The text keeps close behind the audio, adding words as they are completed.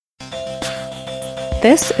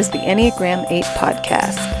This is the Enneagram 8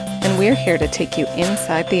 podcast, and we're here to take you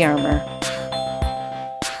inside the armor.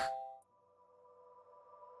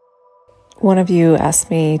 One of you asked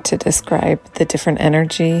me to describe the different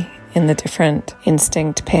energy in the different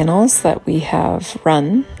instinct panels that we have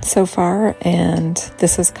run so far, and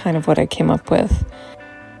this is kind of what I came up with.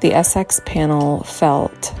 The SX panel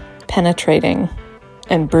felt penetrating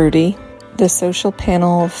and broody. The social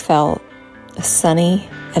panel felt sunny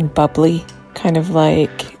and bubbly, kind of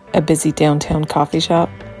like a busy downtown coffee shop.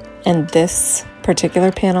 And this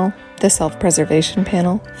particular panel, the self-preservation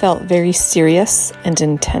panel, felt very serious and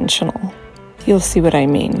intentional. You'll see what I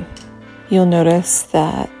mean. You'll notice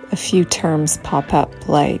that a few terms pop up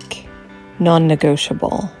like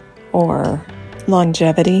non-negotiable or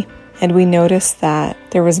longevity. And we noticed that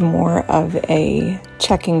there was more of a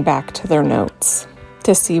checking back to their notes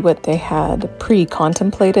to see what they had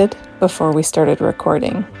pre-contemplated before we started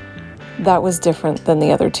recording. That was different than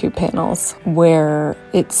the other two panels, where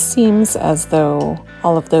it seems as though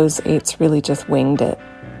all of those 8s really just winged it.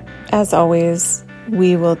 As always,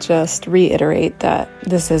 we will just reiterate that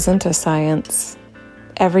this isn't a science.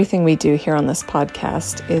 Everything we do here on this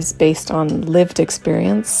podcast is based on lived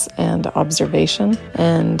experience and observation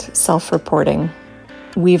and self-reporting.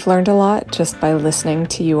 We've learned a lot just by listening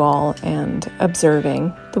to you all and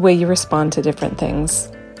observing the way you respond to different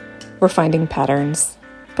things. We're finding patterns,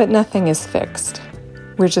 but nothing is fixed.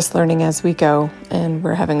 We're just learning as we go, and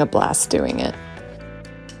we're having a blast doing it.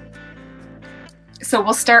 So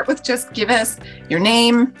we'll start with just give us your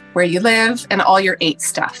name, where you live, and all your 8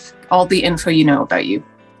 stuff, all the info you know about you.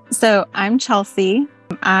 So I'm Chelsea.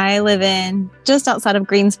 I live in just outside of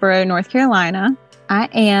Greensboro, North Carolina. I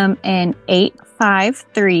am an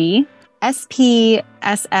 853 SPSXSO.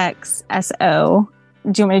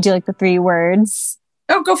 Do you want me to do like the 3 words?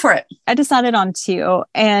 Oh, go for it. I decided on 2,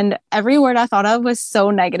 and every word I thought of was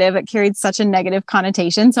so negative. It carried such a negative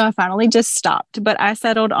connotation. So I finally just stopped, but I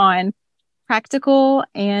settled on practical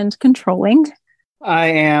and controlling. I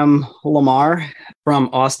am Lamar from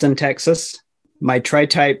Austin, Texas. My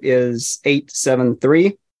tri-type is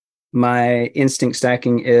 873. My instinct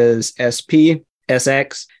stacking is SP,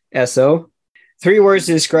 SX, SO. 3 words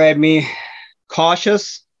to describe me: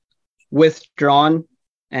 cautious, withdrawn,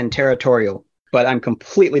 and territorial. But I'm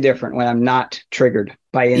completely different when I'm not triggered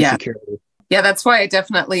by insecurity. Yeah, that's why I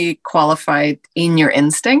definitely qualified in your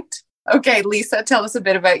instinct. Okay, Lisa, tell us a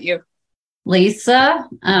bit about you. Lisa,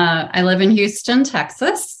 I live in Houston,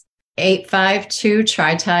 Texas, 852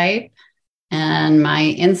 tri-type, and my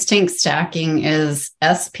instinct stacking is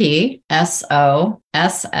SP, SO,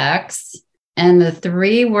 SX, and the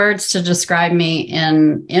 3 words to describe me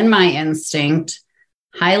in my instinct: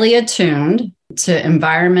 highly attuned to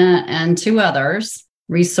environment and to others,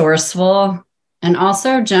 resourceful, and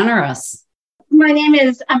also generous. My name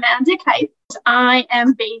is Amanda Kite. I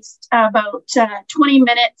am based about 20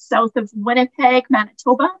 minutes south of Winnipeg,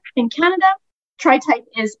 Manitoba in Canada. Tri-type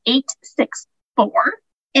is 864.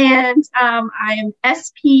 And I am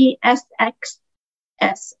SPSXSO.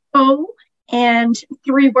 And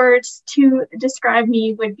 3 words to describe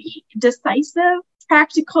me would be decisive,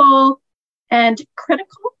 practical, and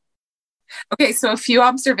critical. Okay, so a few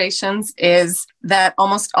observations is that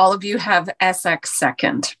almost all of you have SX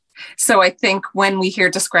second. So I think when we hear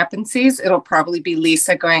discrepancies, it'll probably be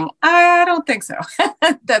Lisa going, I don't think so.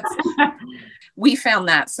 We found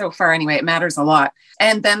that so far anyway. It matters a lot.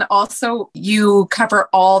 And then also you cover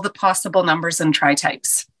all the possible numbers and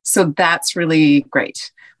tri-types. So that's really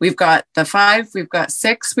great. We've got the 5, we've got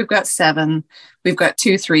 6, we've got 7, we've got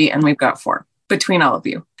 2, 3, and we've got 4 between all of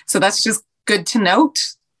you. So that's just good to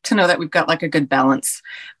note, to know that we've got like a good balance,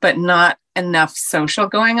 but not enough social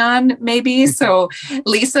going on maybe. So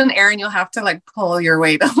Lisa and Aaron, you'll have to like pull your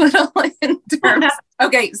weight a little in terms.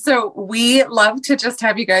 Okay. So we love to just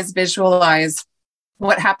have you guys visualize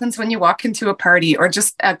what happens when you walk into a party or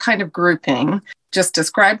just a kind of grouping. Just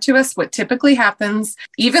describe to us what typically happens,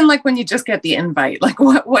 even like when you just get the invite, like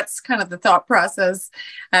what's kind of the thought process?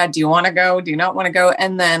 Do you want to go? Do you not want to go?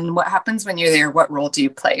 And then what happens when you're there? What role do you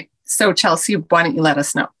play? So Chelsea, why don't you let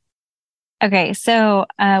us know? Okay, so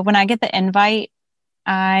when I get the invite,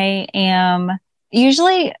 I am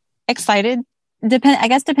usually excited,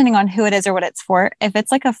 depending on who it is or what it's for. If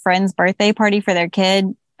it's like a friend's birthday party for their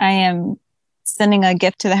kid, I am sending a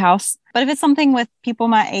gift to the house. But if it's something with people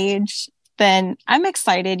my age, then I'm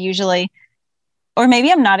excited usually. Or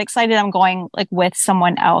maybe I'm not excited, I'm going like with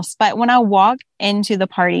someone else. But when I walk into the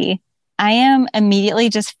party, I am immediately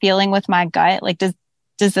just feeling with my gut, like, does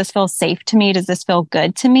this feel safe to me? Does this feel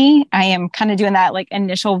good to me? I am kind of doing that like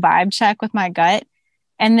initial vibe check with my gut.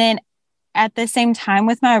 And then at the same time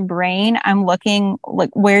with my brain, I'm looking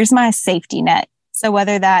like, where's my safety net? So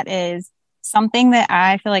whether that is something that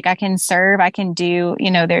I feel like I can serve, I can do,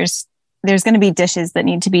 there's going to be dishes that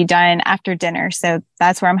need to be done after dinner. So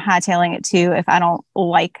that's where I'm hightailing it to if I don't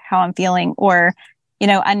like how I'm feeling, or,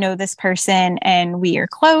 I know this person and we are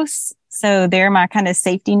close. So they're my kind of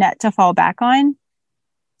safety net to fall back on.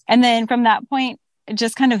 And then from that point,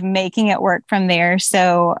 just kind of making it work from there.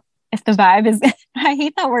 So if the vibe is, I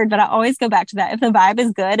hate that word, but I always go back to that. If the vibe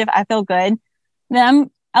is good, if I feel good, then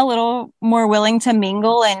I'm a little more willing to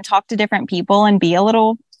mingle and talk to different people and be a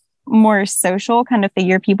little more social, kind of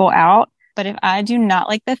figure people out. But if I do not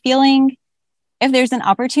like the feeling, if there's an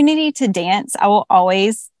opportunity to dance, I will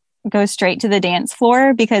always go straight to the dance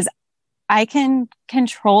floor because I can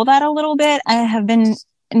control that a little bit. I have been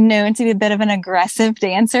known to be a bit of an aggressive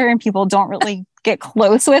dancer and people don't really get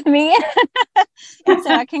close with me. So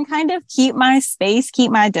I can kind of keep my space,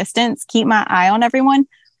 keep my distance, keep my eye on everyone.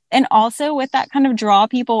 And also with that kind of draw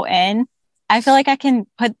people in, I feel like I can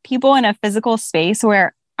put people in a physical space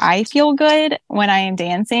where I feel good when I am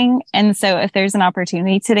dancing. And so if there's an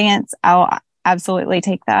opportunity to dance, I'll absolutely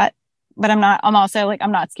take that. But I'm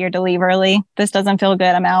not scared to leave early. This doesn't feel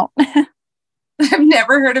good. I'm out. I've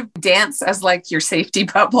never heard of dance as like your safety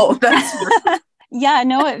bubble. Yeah,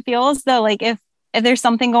 no, it feels though, like if there's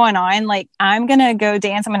something going on, like I'm going to go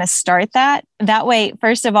dance, I'm going to start that. That way,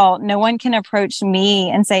 first of all, no one can approach me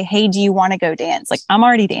and say, hey, do you want to go dance? Like I'm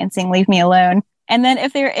already dancing, leave me alone. And then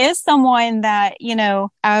if there is someone that,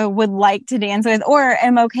 I would like to dance with or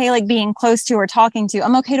am okay like being close to or talking to,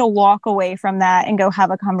 I'm okay to walk away from that and go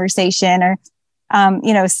have a conversation or,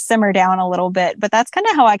 simmer down a little bit. But that's kind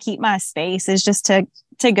of how I keep my space, is just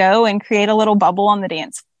to go and create a little bubble on the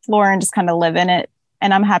dance floor and just kind of live in it.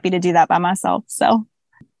 And I'm happy to do that by myself. So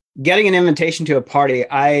getting an invitation to a party,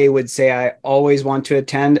 I would say I always want to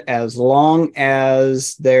attend as long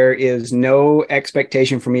as there is no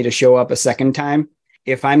expectation for me to show up a second time.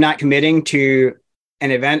 If I'm not committing to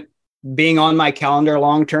an event being on my calendar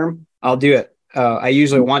long term, I'll do it. I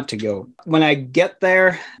usually want to go. When I get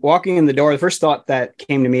there, walking in the door, the first thought that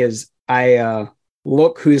came to me is I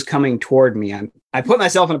look who's coming toward me. I put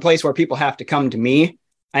myself in a place where people have to come to me.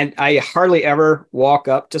 I hardly ever walk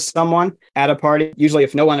up to someone at a party. Usually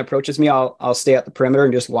if no one approaches me, I'll stay at the perimeter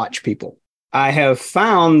and just watch people. I have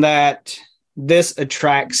found that this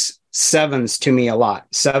attracts sevens to me a lot,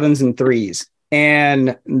 7s and 3s.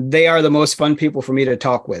 And they are the most fun people for me to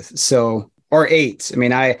talk with. So, or 8s. I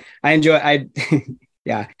mean, I enjoy, had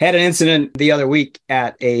an incident the other week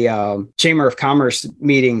at a Chamber of Commerce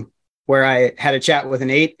meeting where I had a chat with an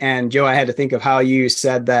 8, and Joe, I had to think of how you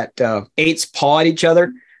said that 8s paw at each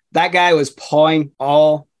other. That guy was pawing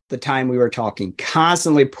all the time we were talking,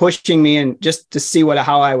 constantly pushing me in just to see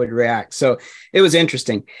how I would react. So it was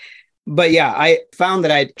interesting. But yeah, I found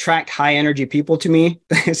that I attract high energy people to me.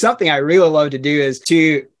 Something I really love to do is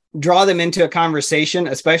to draw them into a conversation,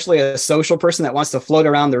 especially a social person that wants to float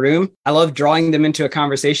around the room. I love drawing them into a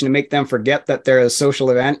conversation to make them forget that they're a social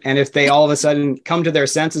event. And if they all of a sudden come to their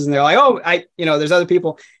senses and they're like, oh, there's other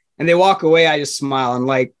people, and they walk away, I just smile. I'm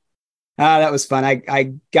like, that was fun.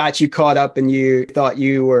 I got you caught up and you thought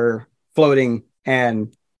you were floating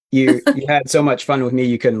and you had so much fun with me,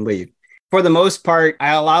 you couldn't leave. For the most part,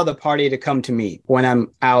 I allow the party to come to me when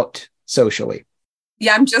I'm out socially.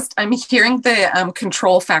 Yeah, I'm hearing the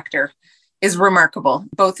control factor is remarkable.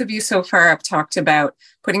 Both of you so far have talked about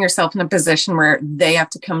putting yourself in a position where they have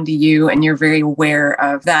to come to you and you're very aware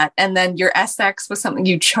of that. And then your SX was something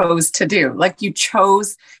you chose to do. Like you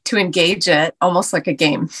chose to engage it almost like a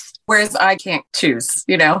game. Whereas I can't choose,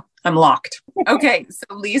 I'm locked. Okay,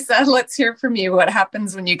 so Lisa, let's hear from you. What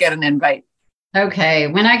happens when you get an invite? Okay.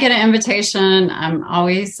 When I get an invitation,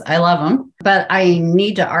 I love them, but I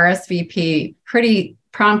need to RSVP pretty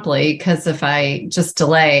promptly because if I just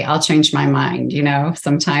delay, I'll change my mind.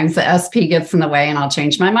 Sometimes the SP gets in the way and I'll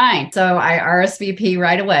change my mind. So I RSVP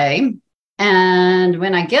right away. And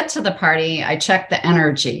when I get to the party, I check the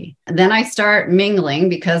energy. Then I start mingling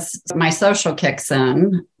because my social kicks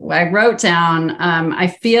in. I wrote down, I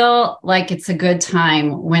feel like it's a good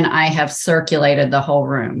time when I have circulated the whole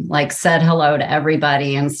room, like said hello to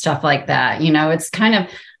everybody and stuff like that. It's kind of,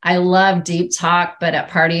 I love deep talk, but at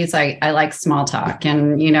parties, I like small talk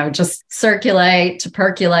and, just circulate to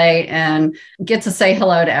percolate and get to say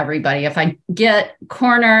hello to everybody. If I get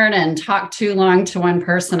cornered and talk too long to one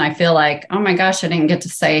person, I feel like, oh my gosh, I didn't get to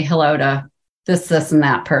say hello to this, and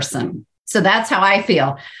that person. So that's how I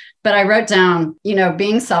feel. But I wrote down,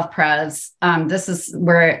 being self-pres, this is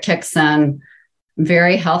where it kicks in.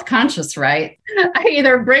 Very health conscious, right? I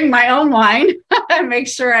either bring my own wine and make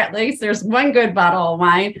sure at least there's one good bottle of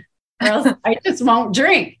wine. or else I just won't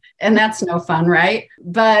drink. And that's no fun, right?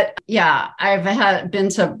 But yeah, I've been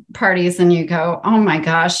to parties and you go, oh my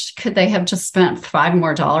gosh, could they have just spent $5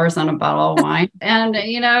 more on a bottle of wine? And,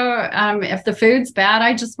 if the food's bad,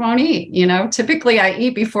 I just won't eat. Typically I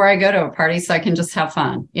eat before I go to a party so I can just have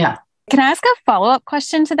fun. Yeah. Can I ask a follow-up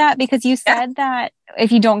question to that? Because you said that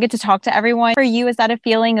if you don't get to talk to everyone, for you, is that a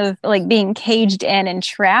feeling of like being caged in and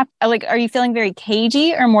trapped? Like, are you feeling very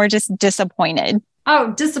cagey or more just disappointed?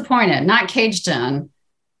 Oh, disappointed, not caged in.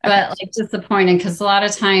 But like disappointing, because a lot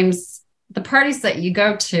of times the parties that you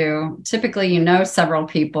go to, typically, several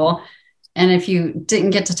people. And if you didn't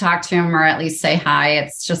get to talk to them or at least say hi,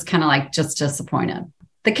 it's just kind of like just disappointed.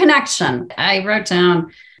 The connection, I wrote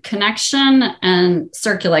down connection and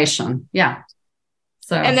circulation. Yeah.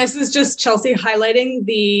 So, and this is just Chelsea highlighting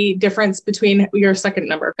the difference between your second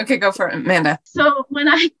number. Okay, go for it, Amanda. So when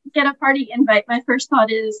I get a party invite, my first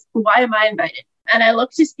thought is, why am I invited? And I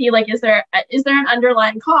look to see, like, is there an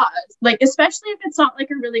underlying cause? Like, especially if it's not like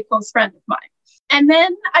a really close friend of mine. And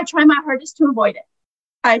then I try my hardest to avoid it.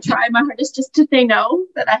 I try my hardest just to say no,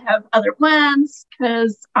 that I have other plans,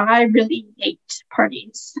 because I really hate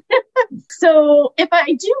parties. So if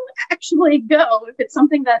I do actually go, if it's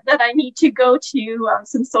something that I need to go to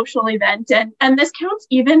some social event, and this counts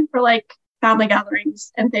even for like family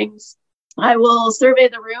gatherings and things, I will survey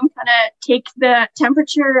the room, kind of take the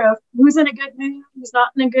temperature of who's in a good mood, who's not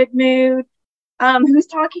in a good mood, who's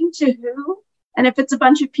talking to who. And if it's a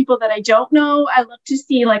bunch of people that I don't know, I look to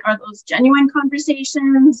see, like, are those genuine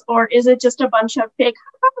conversations, or is it just a bunch of fake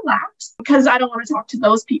relax? Because I don't want to talk to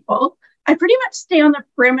those people. I pretty much stay on the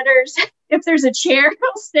perimeters. If there's a chair,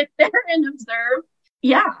 I'll sit there and observe.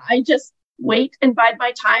 Yeah, I just wait and bide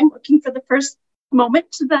my time, looking for the first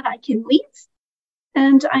moment that I can leave.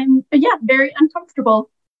 And I'm, very uncomfortable.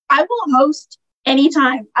 I will host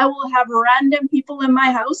anytime. I will have random people in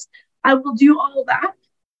my house. I will do all that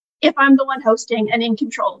if I'm the one hosting and in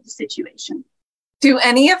control of the situation. Do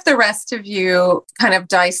any of the rest of you kind of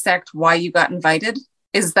dissect why you got invited?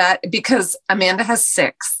 Is that because Amanda has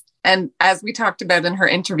 6? And as we talked about in her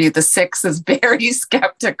interview, the 6 is very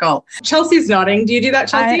skeptical. Chelsea's nodding. Do you do that,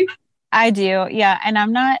 Chelsea? I do. Yeah. And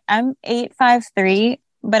I'm 8'5'3",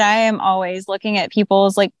 but I am always looking at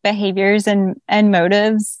people's like behaviors and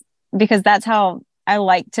motives, because that's how I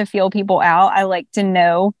like to feel people out. I like to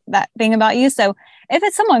know that thing about you. So if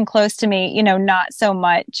it's someone close to me, not so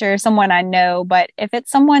much, or someone I know, but if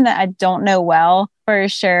it's someone that I don't know well, for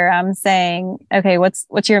sure, I'm saying, okay, what's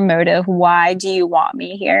your motive? Why do you want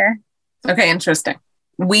me here? Okay, interesting.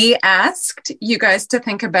 We asked you guys to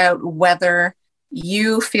think about whether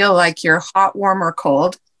you feel like you're hot, warm, or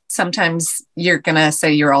cold. Sometimes you're going to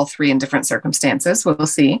say you're all 3 in different circumstances. We'll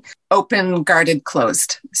see. Open, guarded,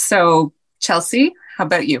 closed. So Chelsea, how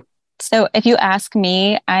about you? So if you ask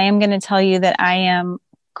me, I am going to tell you that I am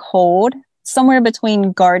cold, somewhere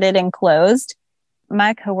between guarded and closed.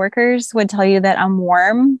 My coworkers would tell you that I'm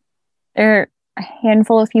warm. There are a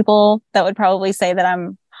handful of people that would probably say that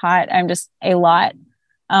I'm hot. I'm just a lot.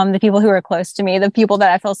 The people who are close to me, the people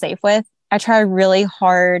that I feel safe with, I try really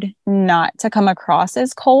hard not to come across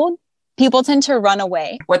as cold. People tend to run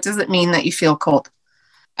away. What does it mean that you feel cold?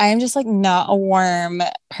 I am just like not a warm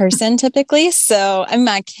person typically. So, and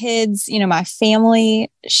my kids, my family,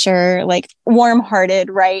 sure, like warm-hearted,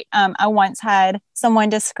 right? I once had someone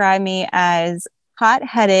describe me as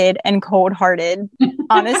hot-headed and cold-hearted.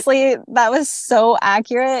 Honestly, that was so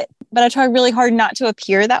accurate, but I try really hard not to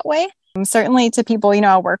appear that way. Certainly to people,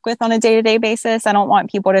 I work with on a day-to-day basis. I don't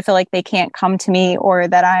want people to feel like they can't come to me, or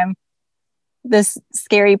that I'm this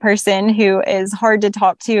scary person who is hard to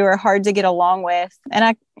talk to or hard to get along with. And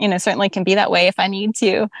I, certainly can be that way if I need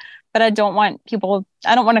to, but I don't want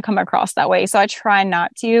to come across that way. So I try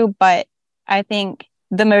not to, but I think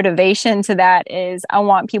the motivation to that is I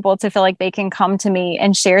want people to feel like they can come to me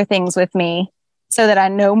and share things with me so that I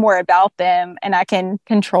know more about them and I can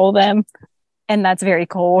control them. And that's very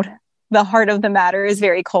cold. The heart of the matter is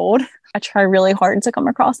very cold. I try really hard to come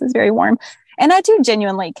across as very warm. And I do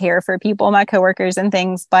genuinely care for people, my coworkers and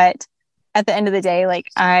things. But at the end of the day, like,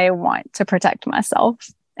 I want to protect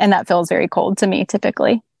myself. And that feels very cold to me,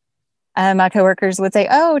 typically. My coworkers would say,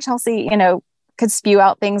 oh, Chelsea, could spew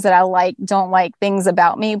out things that I like, don't like, things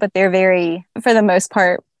about me. But they're very, for the most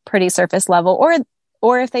part, pretty surface level.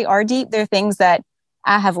 Or if they are deep, they're things that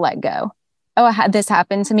I have let go. Oh, I had this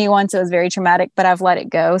happen to me once. It was very traumatic, but I've let it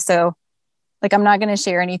go. So, like, I'm not going to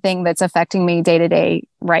share anything that's affecting me day to day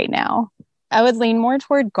right now. I would lean more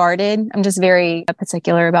toward guarded. I'm just very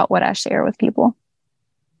particular about what I share with people.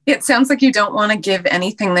 It sounds like you don't want to give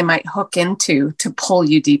anything they might hook into to pull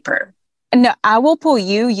you deeper. No, I will pull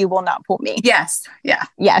you. You will not pull me. Yes. Yeah.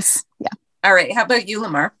 Yes. Yeah. All right. How about you,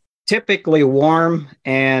 Lamar? Typically warm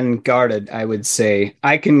and guarded, I would say.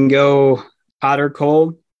 I can go hot or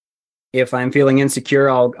cold. If I'm feeling insecure,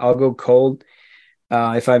 I'll go cold.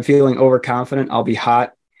 If I'm feeling overconfident, I'll be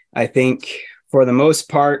hot. I think for the most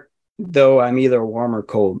part, though, I'm either warm or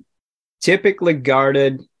cold. Typically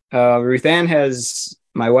guarded. Ruthann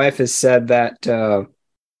my wife has said that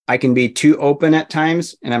I can be too open at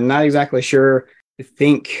times, and I'm not exactly sure. I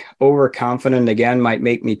think overconfident again might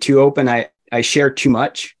make me too open. I share too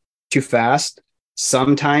much, too fast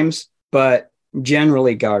sometimes, but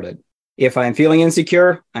generally guarded. If I'm feeling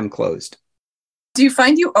insecure, I'm closed. Do you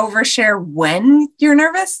find you overshare when you're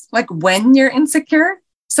nervous? Like when you're insecure?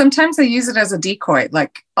 Sometimes I use it as a decoy.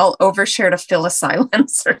 Like I'll overshare to fill a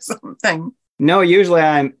silence or something. No, usually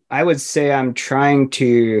I would say I'm trying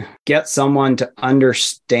to get someone to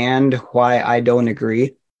understand why I don't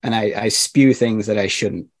agree, and I spew things that I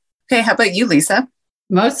shouldn't. Okay, how about you, Lisa?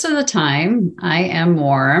 Most of the time, I am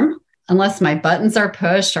warm. Unless my buttons are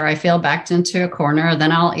pushed or I feel backed into a corner,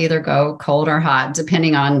 then I'll either go cold or hot,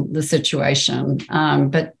 depending on the situation.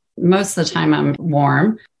 But most of the time, I'm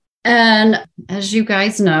warm. And as you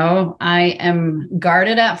guys know, I am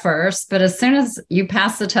guarded at first, but as soon as you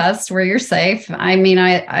pass the test where you're safe,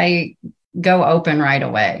 I go open right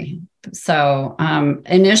away. So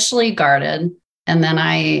initially guarded, and then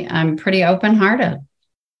I'm pretty open-hearted.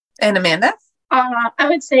 And Amanda? I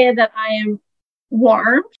would say that I am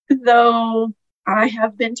warm, though I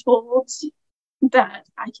have been told that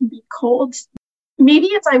I can be cold. Maybe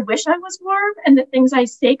it's I wish I was warm and the things I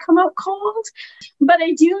say come out cold, but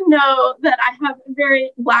I do know that I have a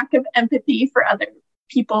very lack of empathy for other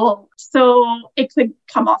people, so it could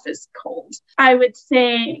come off as cold. I would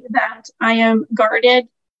say that I am guarded,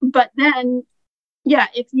 but then, yeah,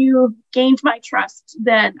 if you gained my trust,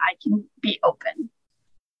 then I can be open.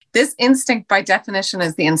 This instinct, by definition,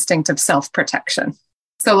 is the instinct of self-protection.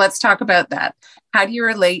 So let's talk about that. How do you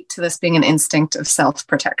relate to this being an instinct of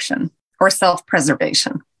self-protection or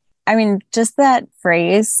self-preservation? I mean, just that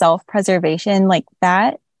phrase, self-preservation, like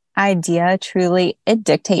that idea truly, it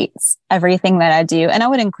dictates everything that I do. And I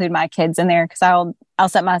would include my kids in there because I'll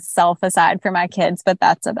set myself aside for my kids, but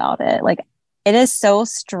that's about it. Like it is so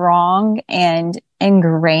strong and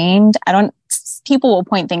ingrained. People will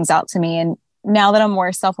point things out to me, and now that I'm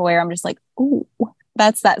more self-aware, I'm just like, ooh,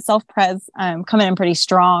 that's that self-pres coming in pretty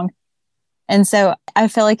strong. And so I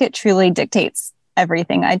feel like it truly dictates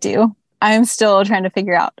everything I do. I'm still trying to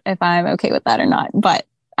figure out if I'm okay with that or not, but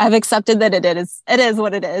I've accepted that it is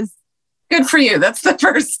what it is. Good for you. That's the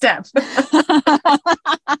first step.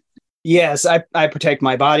 Yes, I protect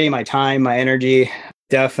my body, my time, my energy.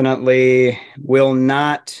 Definitely will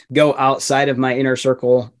not go outside of my inner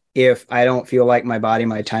circle if I don't feel like my body,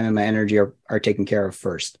 my time, and my energy are taken care of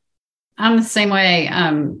first. I'm the same way.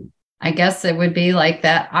 I guess it would be like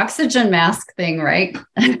that oxygen mask thing, right?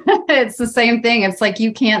 It's the same thing. It's like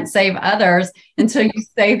you can't save others until you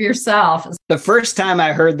save yourself. The first time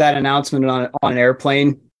I heard that announcement on an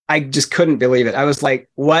airplane, I just couldn't believe it. I was like,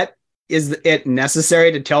 what? Is it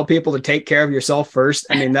necessary to tell people to take care of yourself first?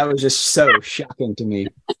 I mean, that was just so shocking to me.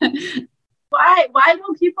 Why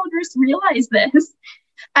don't people just realize this?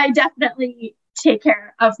 I definitely take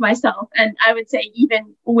care of myself. And I would say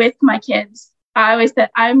even with my kids, I always said,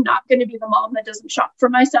 I'm not going to be the mom that doesn't shop for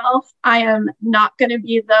myself. I am not going to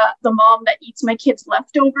be the mom that eats my kids'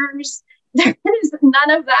 leftovers. There is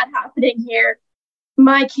none of that happening here.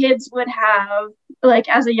 My kids would have, like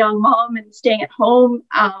as a young mom and staying at home,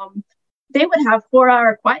 they would have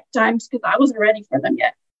 4-hour quiet times because I wasn't ready for them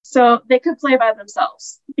yet. So they could play by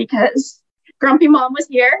themselves because grumpy mom was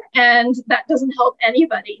here, and that doesn't help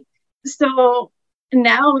anybody. So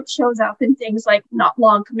now it shows up in things like not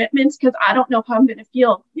long commitments because I don't know how I'm going to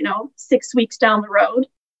feel, 6 weeks down the road.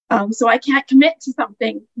 So I can't commit to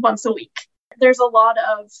something once a week. There's a lot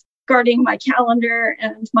of guarding my calendar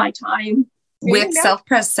and my time. With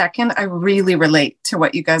self-pres second, I really relate to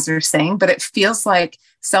what you guys are saying, but it feels like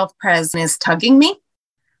self-pres is tugging me.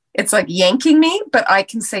 It's like yanking me, but I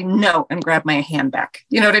can say no and grab my hand back.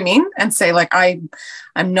 You know what I mean? And say like, I'm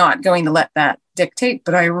not going to let that dictate,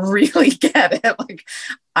 but I really get it. Like,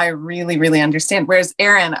 I really, really understand. Whereas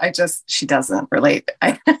Erin, she doesn't relate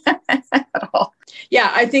at all.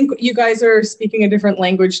 Yeah, I think you guys are speaking a different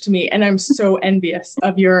language to me, and I'm so envious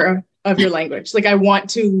of your language. Like, I want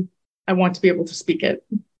to be able to speak it.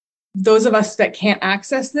 Those of us that can't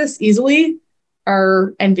access this easily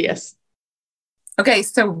are envious. Okay,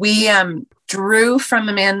 so we drew from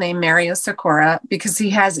a man named Mario Sikora because he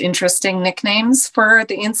has interesting nicknames for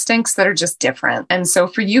the instincts that are just different. And so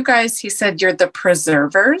for you guys, he said you're the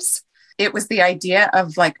preservers. it was the idea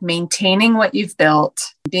of like maintaining what you've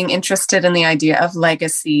built, being interested in the idea of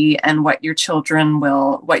legacy and what your children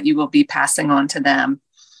what you will be passing on to them.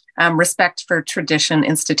 Respect for tradition,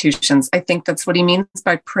 institutions. I think that's what he means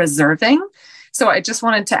by preserving. So I just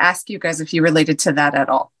wanted to ask you guys if you related to that at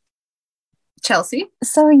all. Chelsea?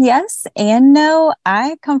 So yes and no.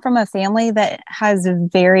 I come from a family that has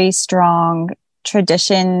very strong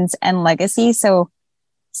traditions and legacy. So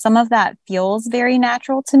some of that feels very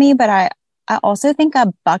natural to me, but I also think I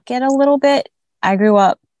buck it a little bit. I grew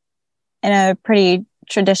up in a pretty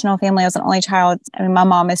traditional family. I was an only child. I mean, my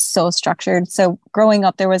mom is so structured. So growing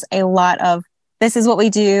up, there was a lot of, this is what we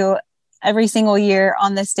do every single year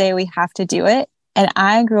on this day, we have to do it. And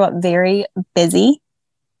I grew up very busy.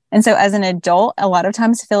 And so as an adult, a lot of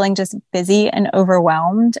times feeling just busy and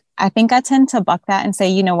overwhelmed, I think I tend to buck that and say,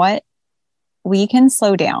 you know what, we can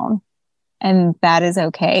slow down and that is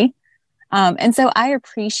okay. And so I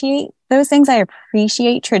appreciate those things. I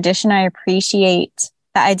appreciate tradition. I appreciate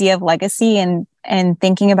the idea of legacy and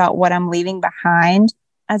thinking about what I'm leaving behind.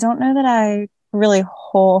 I don't know that I really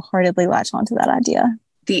wholeheartedly latch onto that idea.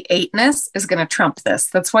 The eightness is going to trump this.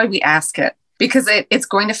 That's why we ask it, because it's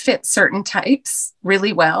going to fit certain types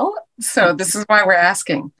really well. So this is why we're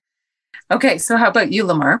asking. Okay, so how about you,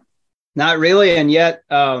 Lamar? Not really. And yet,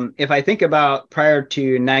 if I think about prior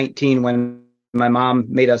to 19, when my mom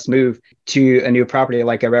made us move to a new property,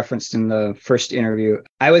 like I referenced in the first interview,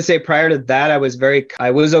 I would say prior to that, I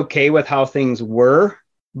was okay with how things were,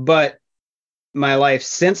 but my life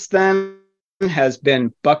since then has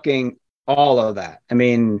been bucking all of that. I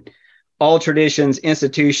mean, all traditions,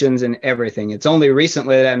 institutions, and everything. It's only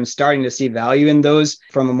recently that I'm starting to see value in those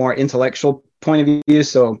from a more intellectual point of view.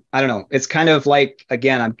 So I don't know. It's kind of like,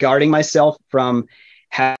 again, I'm guarding myself from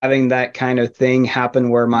having that kind of thing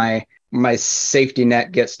happen where my safety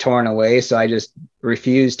net gets torn away. So I just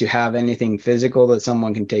refuse to have anything physical that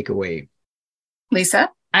someone can take away.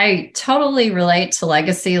 Lisa? I totally relate to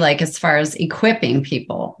legacy, like as far as equipping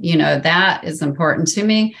people, that is important to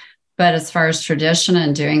me. But as far as tradition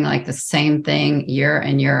and doing like the same thing year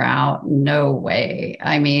in, year out, no way.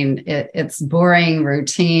 I mean, it's boring,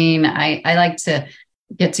 routine. I like to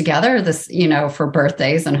get together this, for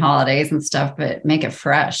birthdays and holidays and stuff, but make it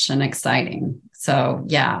fresh and exciting. So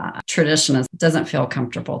yeah, tradition doesn't feel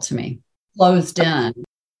comfortable to me. Closed in.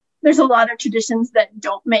 There's a lot of traditions that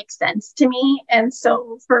don't make sense to me. And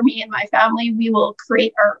so for me and my family, we will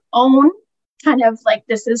create our own kind of like,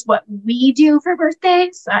 this is what we do for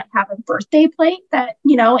birthdays. I have a birthday plate that,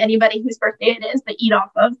 anybody whose birthday it is, they eat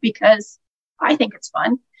off of because I think it's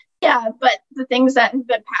fun. Yeah, but the things that have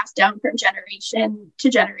been passed down from generation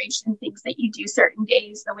to generation, things that you do certain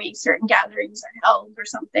days, the way certain gatherings are held or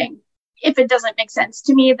something, if it doesn't make sense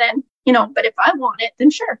to me, then, but if I want it,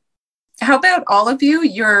 then sure. How about all of you,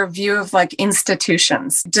 your view of like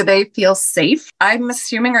institutions? Do they feel safe? I'm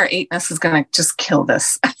assuming our eightness is going to just kill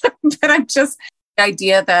this. But I'm just, the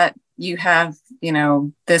idea that you have,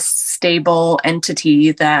 this stable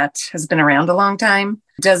entity that has been around a long time,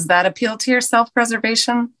 does that appeal to your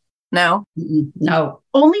self-preservation? No? No.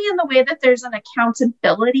 Only in the way that there's an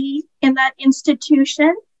accountability in that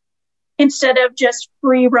institution instead of just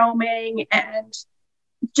free roaming and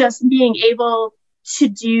just being able to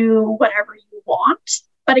do whatever you want.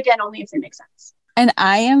 But again, only if it makes sense. And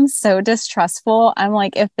I am so distrustful. I'm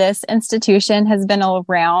like, if this institution has been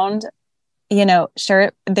around,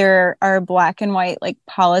 sure, there are black and white like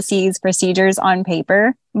policies, procedures on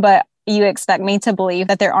paper, but you expect me to believe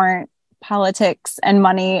that there aren't politics and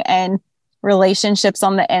money and relationships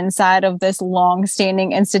on the inside of this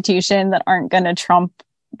long-standing institution that aren't going to trump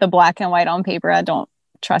the black and white on paper. I don't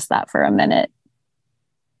trust that for a minute.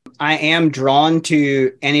 I am drawn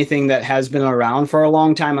to anything that has been around for a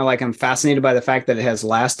long time. I'm fascinated by the fact that it has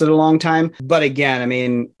lasted a long time. But again, I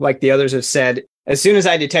mean, like the others have said, as soon as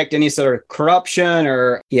I detect any sort of corruption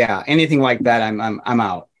or anything like that, I'm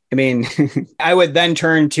out. I mean, I would then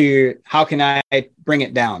turn to how can I bring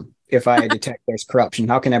it down if I detect there's corruption?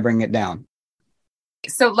 How can I bring it down?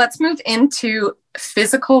 So let's move into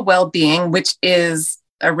physical well-being, which is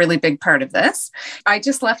a really big part of this. I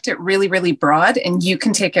just left it really, really broad, and you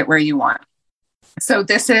can take it where you want. So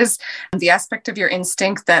this is the aspect of your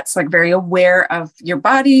instinct that's like very aware of your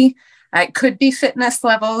body. It could be fitness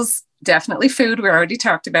levels, definitely food. We already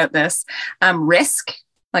talked about this. Risk,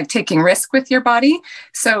 like taking risk with your body.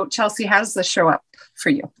 So Chelsea, how does this show up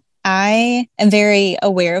for you? I am very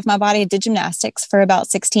aware of my body. I did gymnastics for about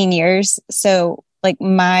 16 years. So like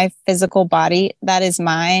my physical body, that is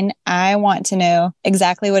mine. I want to know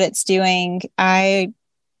exactly what it's doing. I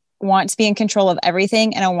want to be in control of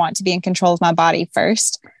everything, and I want to be in control of my body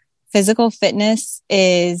first. Physical fitness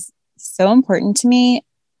is so important to me.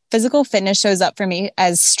 Physical fitness shows up for me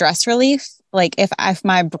as stress relief. Like if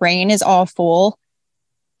my brain is all full,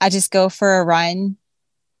 I just go for a run.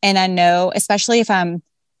 And I know, especially if I'm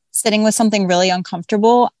sitting with something really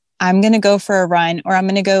uncomfortable, I'm going to go for a run, or I'm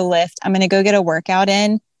going to go lift. I'm going to go get a workout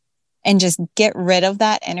in and just get rid of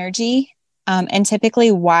that energy. And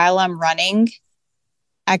typically while I'm running,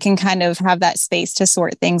 I can kind of have that space to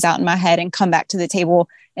sort things out in my head and come back to the table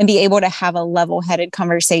and be able to have a level-headed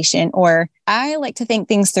conversation. Or I like to think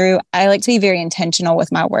things through. I like to be very intentional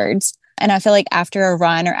with my words. And I feel like after a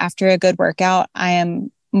run or after a good workout,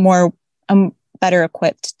 I'm better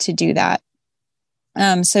equipped to do that.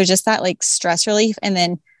 So just that like stress relief, and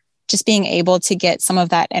then just being able to get some of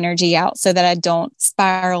that energy out so that I don't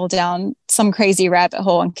spiral down some crazy rabbit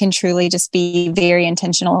hole and can truly just be very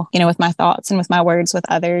intentional, with my thoughts and with my words with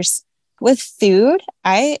others. With food,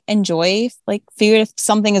 I enjoy like food. If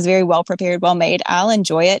something is very well prepared, well made, I'll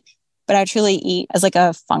enjoy it, but I truly eat as like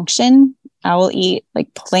a function. I will eat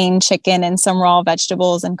like plain chicken and some raw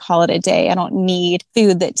vegetables and call it a day. I don't need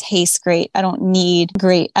food that tastes great. I don't need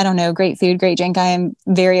great food, great drink. I am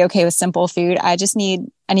very okay with simple food. I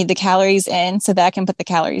need the calories in so that I can put the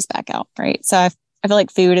calories back out. Right. So I feel like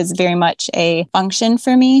food is very much a function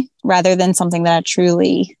for me rather than something that I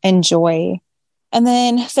truly enjoy. And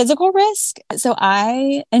then physical risk. So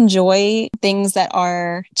I enjoy things that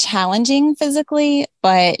are challenging physically,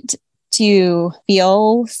 but to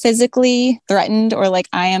feel physically threatened or like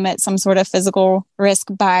I am at some sort of physical risk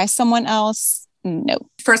by someone else, no.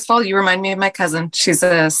 First of all, you remind me of my cousin. She's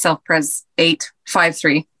a self-pres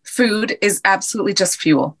 8'5'3". Food is absolutely just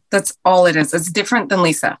fuel. That's all it is. It's different than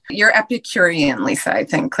Lisa. You're Epicurean, Lisa, I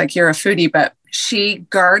think. Like you're a foodie, but she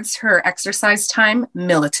guards her exercise time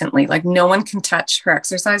militantly. Like no one can touch her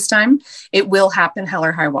exercise time. It will happen hell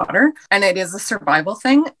or high water. And it is a survival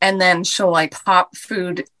thing. And then she'll like pop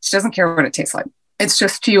food. She doesn't care what it tastes like. It's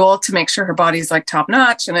just fuel to make sure her body's like top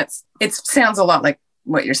notch. And it sounds a lot like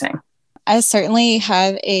what you're saying. I certainly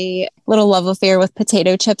have a little love affair with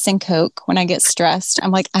potato chips and Coke when I get stressed.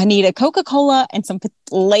 I'm like, I need a Coca-Cola and some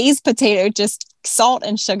Lay's potato, just salt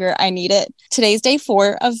and sugar. I need it. Today's day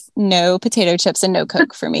 4 of no potato chips and no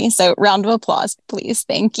Coke for me. So round of applause, please.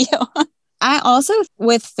 Thank you. I also,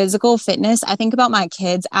 with physical fitness, I think about my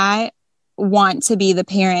kids. I want to be the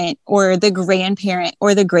parent or the grandparent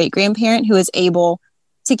or the great-grandparent who is able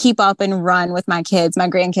to keep up and run with my kids, my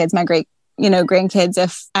grandkids, my grandkids,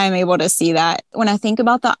 if I'm able to see that. When I think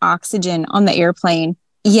about the oxygen on the airplane,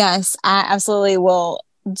 yes, I absolutely will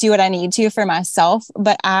do what I need to for myself,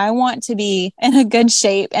 but I want to be in a good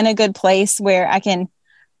shape, in a good place where I can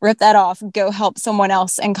rip that off, go help someone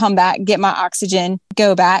else and come back, get my oxygen,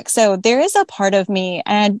 go back. So there is a part of me,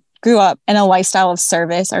 and I grew up in a lifestyle of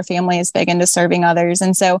service. Our family is big into serving others.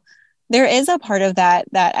 And so there is a part of that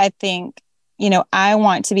I think, I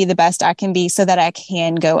want to be the best I can be so that I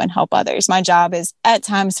can go and help others. My job is at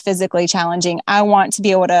times physically challenging. I want to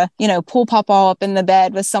be able to, pull Papa up in the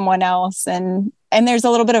bed with someone else. And there's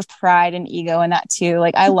a little bit of pride and ego in that too.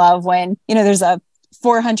 Like I love when, there's a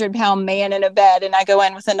 400-pound man in a bed and I go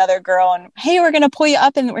in with another girl and, hey, we're going to pull you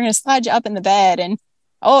up and we're going to slide you up in the bed. And,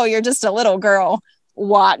 oh, you're just a little girl.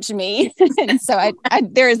 Watch me. And so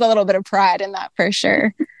there is a little bit of pride in that for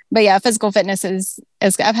sure. But yeah, physical fitness is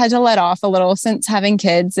I've had to let off a little since having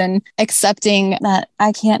kids and accepting that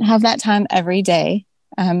I can't have that time every day.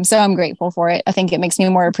 So I'm grateful for it. I think it makes me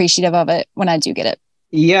more appreciative of it when I do get it.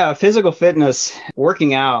 Yeah, physical fitness,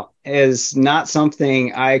 working out is not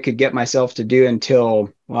something I could get myself to do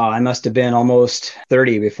until, I must have been almost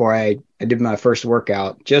 30 before I did my first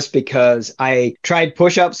workout, just because I tried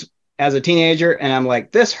push-ups as a teenager and I'm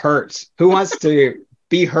like, this hurts. Who wants to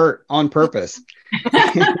be hurt on purpose?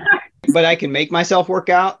 But I can make myself work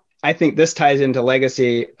out. I think this ties into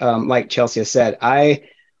legacy. Like Chelsea said, I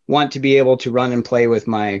want to be able to run and play with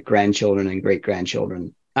my grandchildren and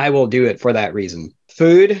great-grandchildren. I will do it for that reason.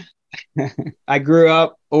 Food. I grew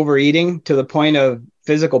up overeating to the point of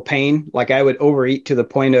physical pain. Like I would overeat to the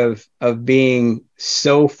point of being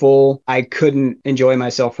so full, I couldn't enjoy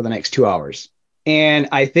myself for the next 2 hours. And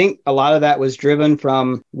I think a lot of that was driven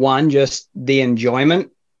from, one, just the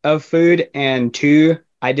enjoyment of food, and two,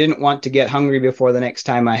 I didn't want to get hungry before the next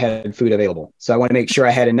time I had food available. So I want to make sure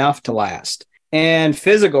I had enough to last. And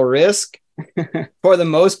physical risk, for the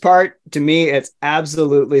most part, to me, it's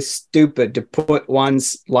absolutely stupid to put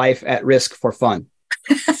one's life at risk for fun.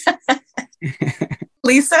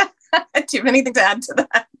 Lisa, do you have anything to add to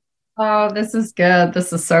that? Oh, this is good.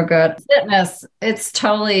 This is so good. Fitness, it's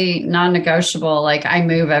totally non-negotiable. Like I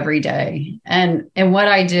move every day and what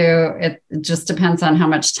I do, it just depends on how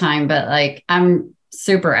much time, but like I'm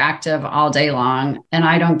super active all day long, and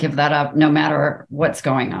I don't give that up no matter what's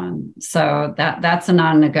going on. So that's a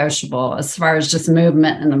non-negotiable as far as just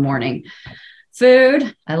movement in the morning.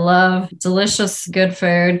 Food, I love delicious, good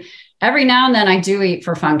food. Every now and then I do eat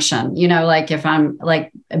for function, like if I'm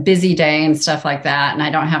like a busy day and stuff like that, and I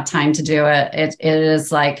don't have time to do it, it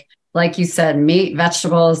is like you said, meat,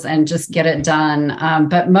 vegetables, and just get it done.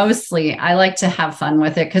 But mostly I like to have fun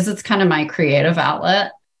with it because it's kind of my creative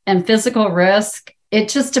outlet. And physical risk, it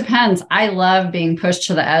just depends. I love being pushed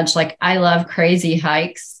to the edge. Like I love crazy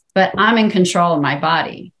hikes, but I'm in control of my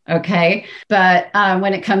body. Okay. But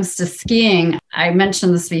when it comes to skiing, I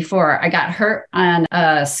mentioned this before. I got hurt on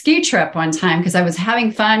a ski trip one time because I was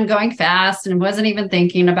having fun going fast and wasn't even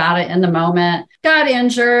thinking about it in the moment. Got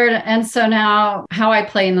injured. And so now how I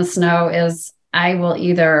play in the snow is I will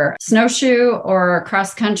either snowshoe or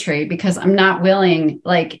cross country because I'm not willing,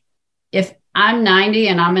 like if I'm 90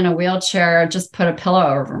 and I'm in a wheelchair, just put a pillow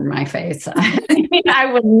over my face. I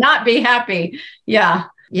would not be happy. Yeah.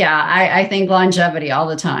 I think longevity all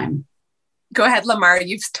the time. Go ahead, Lamar.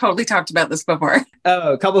 You've totally talked about this before.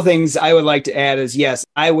 A couple of things I would like to add is, yes,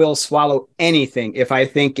 I will swallow anything if I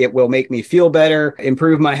think it will make me feel better,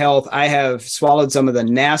 improve my health. I have swallowed some of the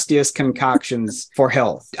nastiest concoctions for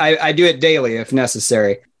health. I do it daily if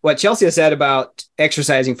necessary. What Chelsea said about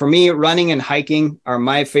exercising, for me, running and hiking are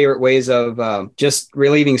my favorite ways of just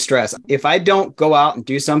relieving stress. If I don't go out and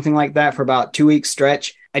do something like that for about 2 weeks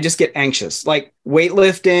stretch, I just get anxious. Like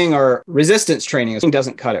weightlifting or resistance training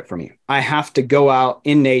doesn't cut it for me. I have to go out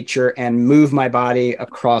in nature and move my body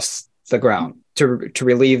across the ground to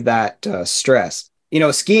relieve that stress.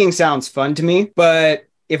 Skiing sounds fun to me, but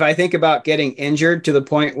if I think about getting injured to the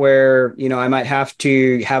point where, I might have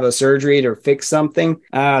to have a surgery to fix something,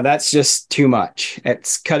 that's just too much.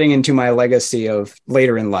 It's cutting into my legacy of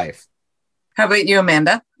later in life. How about you,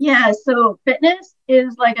 Amanda? Yeah, so fitness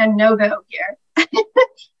is like a no-go here.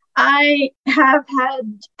 I have had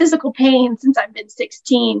physical pain since I've been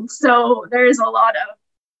 16. So there's a lot of,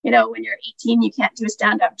 when you're 18, you can't do a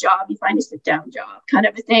stand-up job, you find a sit-down job kind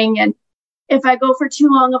of a thing. And if I go for too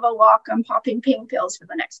long of a walk, I'm popping pain pills for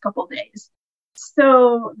the next couple of days.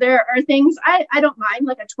 So there are things I don't mind,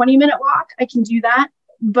 like a 20-minute walk. I can do that,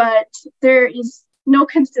 but there is no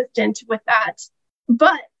consistent with that.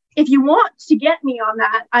 But if you want to get me on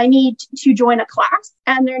that, I need to join a class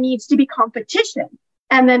and there needs to be competition.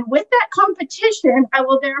 And then with that competition, I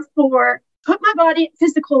will therefore put my body at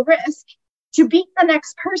physical risk to beat the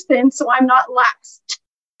next person so I'm not last.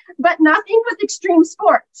 But nothing with extreme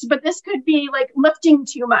sports. But this could be like lifting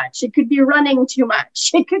too much. It could be running too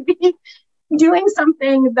much. It could be doing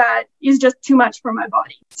something that is just too much for my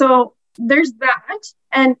body. So there's that.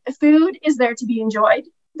 And food is there to be enjoyed.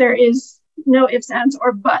 There is no ifs, ands,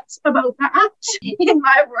 or buts about that in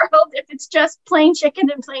my world. If it's just plain chicken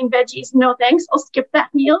and plain veggies, no thanks. I'll skip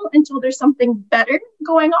that meal until there's something better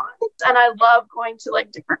going on. And I love going to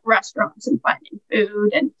like different restaurants and finding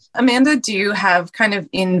food. And Amanda, do you have kind of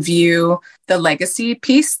in view the legacy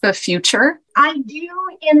piece, the future? I do,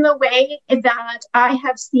 in the way that I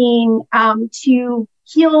have seen to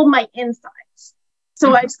heal my insides.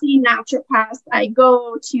 So I've seen naturopaths. I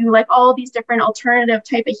go to like all these different alternative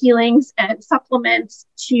type of healings and supplements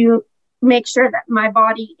to make sure that my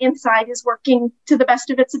body inside is working to the best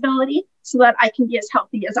of its ability so that I can be as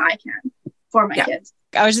healthy as I can for my kids.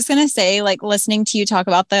 I was just going to say, like, listening to you talk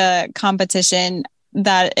about the competition,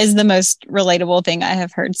 that is the most relatable thing I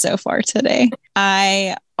have heard so far today.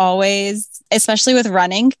 I always, especially with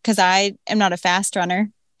running, because I am not a fast runner.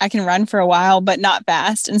 I can run for a while, but not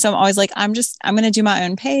fast. And so I'm always like, I'm going to do my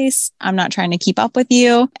own pace. I'm not trying to keep up with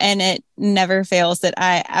you. And it never fails that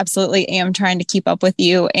I absolutely am trying to keep up with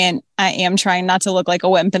you. And I am trying not to look like a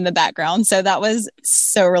wimp in the background. So that was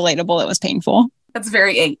so relatable. It was painful. That's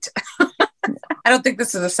very 8. I don't think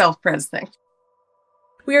this is a self-pres thing.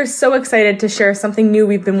 We are so excited to share something new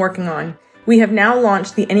we've been working on. We have now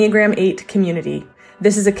launched the Enneagram 8 community.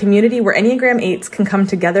 This is a community where Enneagram 8s can come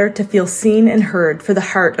together to feel seen and heard for the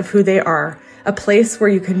heart of who they are, a place where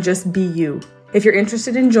you can just be you. If you're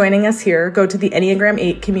interested in joining us here, go to the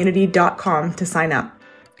Enneagram8community.com to sign up.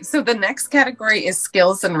 So the next category is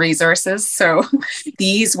skills and resources. So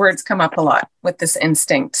these words come up a lot with this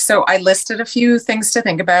instinct. So I listed a few things to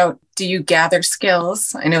think about. Do you gather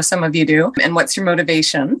skills? I know some of you do. And what's your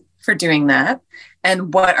motivation for doing that?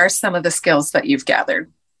 And what are some of the skills that you've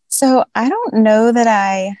gathered? So I don't know that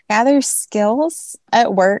I gather skills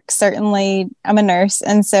at work. Certainly, I'm a nurse.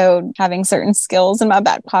 And so having certain skills in my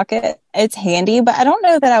back pocket, it's handy. But I don't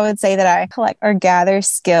know that I would say that I collect or gather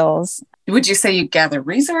skills. Would you say you gather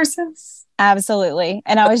resources? Absolutely.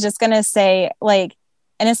 And I was just going to say, like,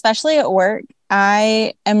 and especially at work,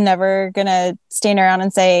 I am never going to stand around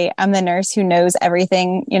and say I'm the nurse who knows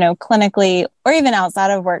everything, clinically or even outside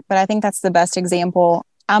of work. But I think that's the best example.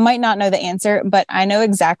 I might not know the answer, but I know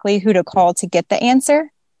exactly who to call to get the answer,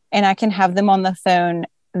 and I can have them on the phone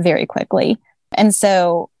very quickly. And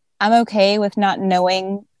so I'm okay with not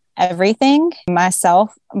knowing everything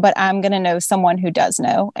myself, but I'm going to know someone who does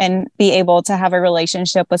know and be able to have a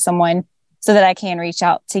relationship with someone so that I can reach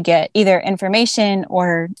out to get either information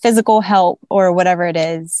or physical help or whatever it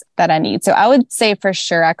is that I need. So I would say for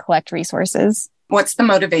sure I collect resources. What's the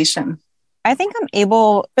motivation? I think I'm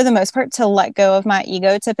able, for the most part, to let go of my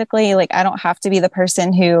ego typically. Like, I don't have to be the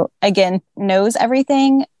person who, again, knows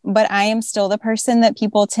everything, but I am still the person that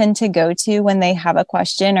people tend to go to when they have a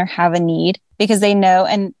question or have a need, because they know,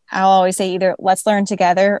 and I'll always say either let's learn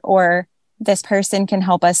together or this person can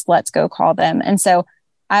help us, let's go call them. And so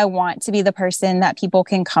I want to be the person that people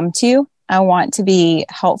can come to. I want to be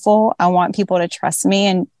helpful. I want people to trust me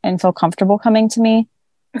and feel comfortable coming to me.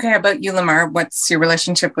 Okay, how about you, Lamar? What's your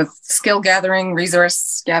relationship with skill gathering,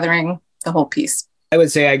 resource gathering, the whole piece? I would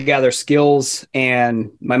say I gather skills,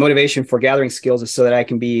 and my motivation for gathering skills is so that I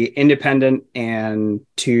can be independent and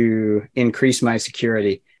to increase my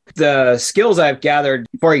security. The skills I've gathered,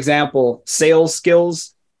 for example, sales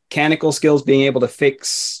skills, mechanical skills, being able to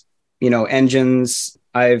fix, engines.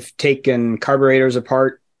 I've taken carburetors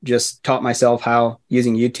apart, just taught myself how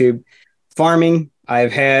using YouTube. Farming,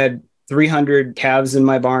 I've had 300 calves in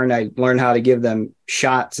my barn. I learned how to give them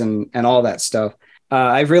shots and all that stuff.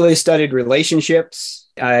 I've really studied relationships.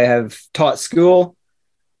 I have taught school.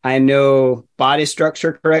 I know body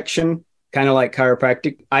structure correction, kind of like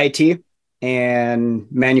chiropractic, IT, and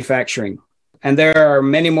manufacturing. And there are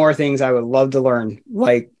many more things I would love to learn,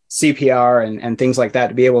 like CPR and things like that,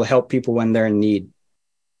 to be able to help people when they're in need.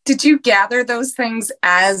 Did you gather those things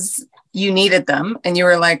as you needed them and you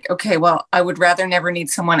were like, okay, well, I would rather never need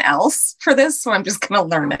someone else for this, so I'm just going to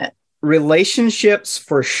learn it? Relationships,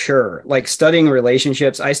 for sure. Like studying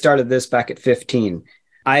relationships, I started this back at 15.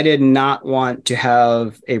 I did not want to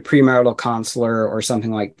have a premarital counselor or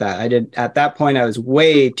something like that. At that point, I was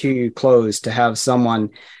way too close to have someone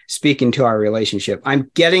speaking to our relationship. I'm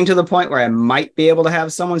getting to the point where I might be able to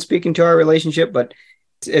have someone speaking to our relationship, but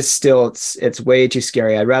it's way too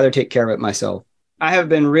scary. I'd rather take care of it myself. I have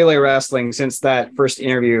been really wrestling since that first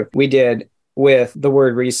interview we did with the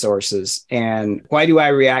word resources. And why do I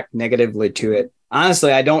react negatively to it?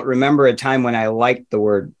 Honestly, I don't remember a time when I liked the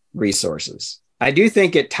word resources. I do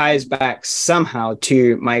think it ties back somehow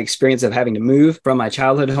to my experience of having to move from my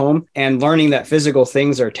childhood home and learning that physical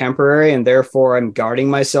things are temporary, and therefore I'm guarding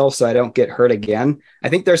myself so I don't get hurt again. I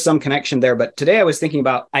think there's some connection there. But today I was thinking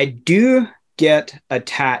about, I do get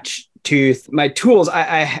attached to my tools. I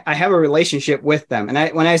have a relationship with them.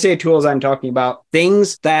 And when I say tools, I'm talking about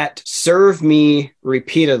things that serve me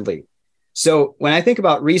repeatedly. So when I think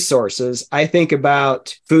about resources, I think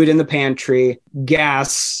about food in the pantry,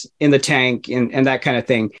 gas in the tank, and that kind of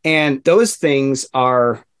thing. And those things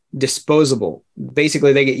are disposable.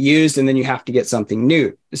 Basically, they get used and then you have to get something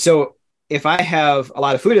new. So if I have a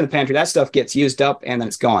lot of food in the pantry, that stuff gets used up and then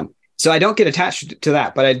it's gone. So I don't get attached to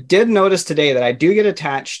that. But I did notice today that I do get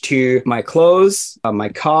attached to my clothes, my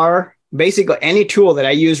car, basically any tool that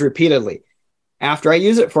I use repeatedly. After I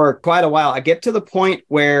use it for quite a while, I get to the point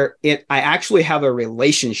where I actually have a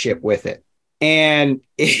relationship with it. And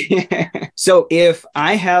so if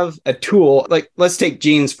I have a tool, like let's take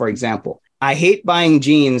jeans, for example. I hate buying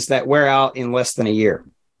jeans that wear out in less than a year,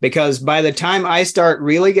 because by the time I start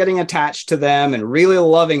really getting attached to them and really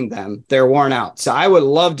loving them, they're worn out. So I would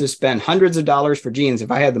love to spend hundreds of dollars for jeans if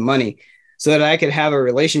I had the money so that I could have a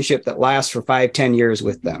relationship that lasts for 5-10 years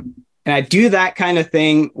with them. And I do that kind of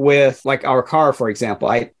thing with like our car, for example.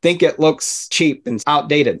 I think it looks cheap and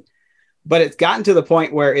outdated, but it's gotten to the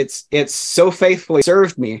point where it's so faithfully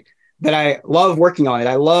served me that I love working on it.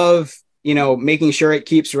 I love, making sure it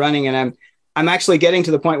keeps running. And I'm actually getting to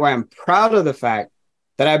the point where I'm proud of the fact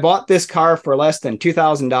that I bought this car for less than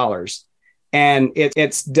 $2,000 and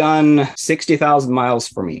it's done 60,000 miles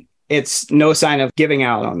for me. It's no sign of giving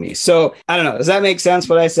out on me. So I don't know. Does that make sense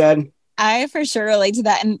what I said? I for sure relate to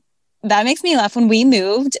that. And that makes me laugh. When we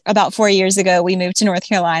moved about 4 years ago, we moved to North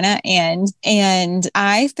Carolina and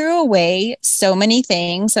I threw away so many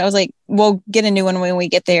things. I was like, we'll get a new one when we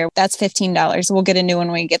get there. That's $15. We'll get a new one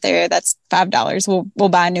when we get there. That's $5. We'll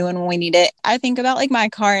buy a new one when we need it. I think about like my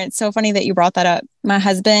car. And it's so funny that you brought that up. My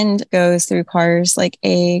husband goes through cars like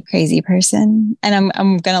a crazy person, and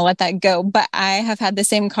I'm going to let that go. But I have had the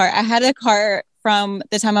same car. I had a car from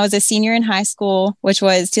the time I was a senior in high school, which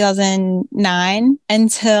was 2009,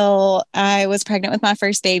 until I was pregnant with my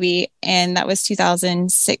first baby. And that was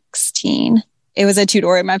 2016. it was a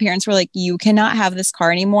two-door. And my parents were like, you cannot have this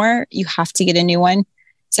car anymore. You have to get a new one.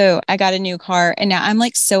 So I got a new car and now I'm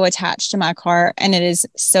like so attached to my car and it is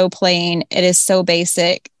so plain. It is so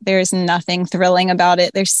basic. There's nothing thrilling about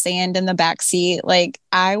it. There's sand in the back seat. Like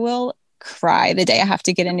I will cry the day I have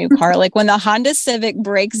to get a new car. Like when the Honda Civic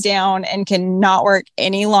breaks down and cannot work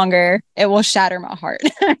any longer, it will shatter my heart.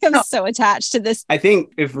 I'm so attached to this. I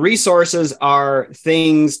think if resources are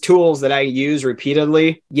things, tools that I use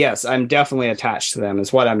repeatedly, yes, I'm definitely attached to them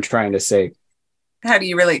is what I'm trying to say. How do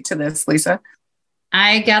you relate to this, Lisa?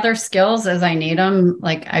 I gather skills as I need them.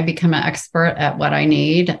 Like I become an expert at what I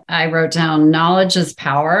need. I wrote down knowledge is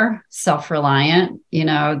power, self-reliant.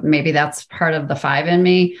 Maybe that's part of the 5 in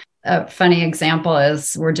me. A funny example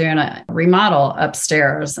is we're doing a remodel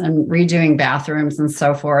upstairs and redoing bathrooms and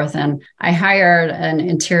so forth. And I hired an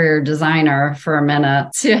interior designer for a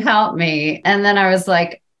minute to help me. And then I was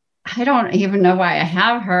like, I don't even know why I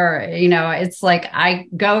have her. It's like I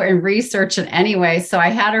go and research it anyway. So I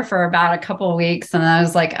had her for about a couple of weeks and I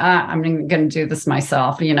was like, I'm going to do this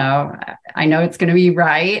myself. I know it's going to be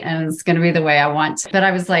right and it's going to be the way I want. But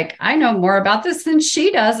I was like, I know more about this than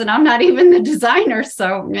she does. And I'm not even the designer.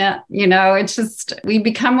 So, yeah, it's just we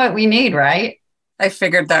become what we need, right? I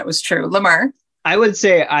figured that was true. Lamar? I would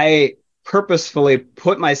say I purposefully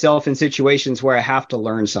put myself in situations where I have to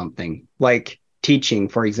learn something, like teaching,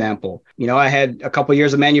 for example. I had a couple of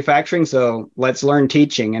years of manufacturing, so let's learn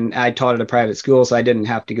teaching. And I taught at a private school, so I didn't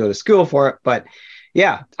have to go to school for it. But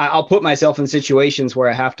yeah, I'll put myself in situations where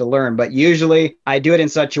I have to learn. But usually I do it in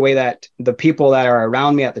such a way that the people that are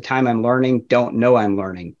around me at the time I'm learning don't know I'm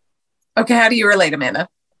learning. Okay, how do you relate, Amanda?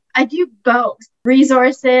 I do both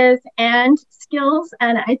resources and skills.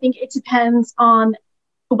 And I think it depends on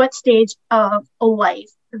what stage of life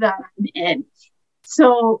that I'm in.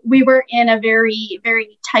 So we were in a very,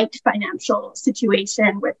 very tight financial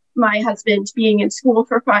situation with my husband being in school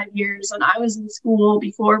for 5 years and I was in school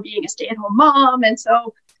before being a stay-at-home mom. And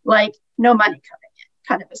so no money coming in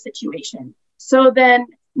kind of a situation. So then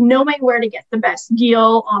knowing where to get the best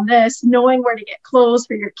deal on this, knowing where to get clothes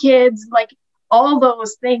for your kids, all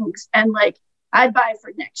those things. And I'd buy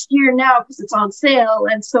for next year now because it's on sale.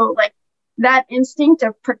 And so that instinct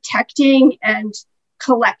of protecting and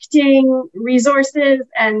collecting resources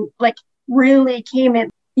and really came in.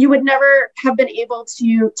 You would never have been able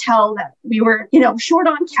to tell that we were, short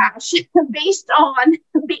on cash based on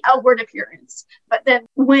the outward appearance. But then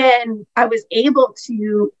when I was able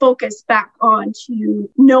to focus back on to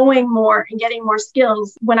knowing more and getting more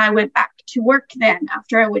skills, when I went back to work then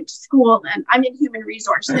after I went to school, and I'm in human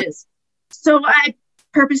resources. So I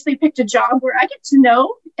purposely picked a job where I get to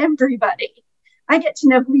know everybody. I get to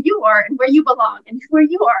know who you are and where you belong and where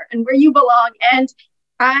you are and where you belong. And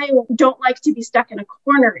I don't like to be stuck in a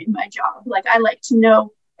corner in my job. I like to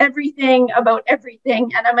know everything about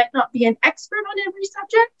everything. And I might not be an expert on every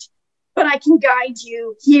subject, but I can guide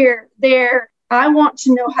you here, there. I want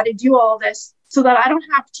to know how to do all this so that I don't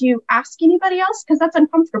have to ask anybody else because that's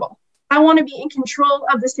uncomfortable. I want to be in control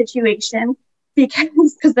of the situation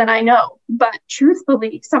because then I know. But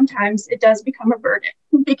truthfully, sometimes it does become a burden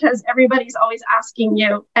because everybody's always asking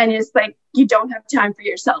you and it's you don't have time for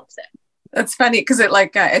yourself then. That's funny because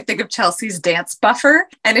I think of Chelsea's dance buffer.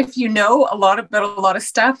 And if you know a lot about a lot of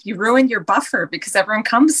stuff, you ruin your buffer because everyone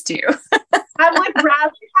comes to you. I would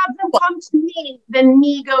rather have them come to me than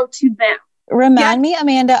me go to them. Remind me,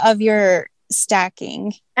 Amanda, of your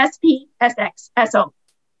stacking. SP, SX, SO.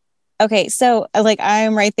 Okay, so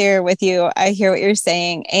I'm right there with you. I hear what you're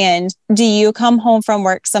saying. And do you come home from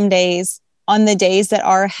work some days on the days that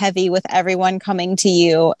are heavy with everyone coming to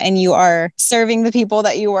you and you are serving the people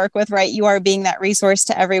that you work with, right? You are being that resource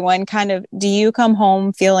to everyone. Do you come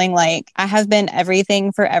home feeling like I have been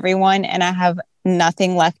everything for everyone and I have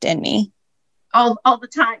nothing left in me? All the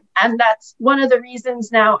time. And that's one of the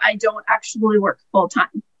reasons now I don't actually work full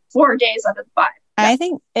time, 4 days out of 5. Yeah. I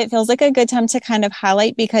think it feels like a good time to kind of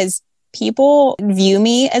highlight because people view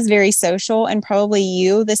me as very social and probably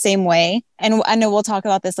you the same way. And I know we'll talk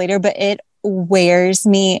about this later, but it wears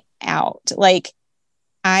me out.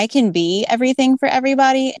 I can be everything for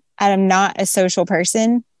everybody. I'm not a social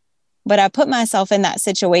person, but I put myself in that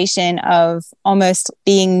situation of almost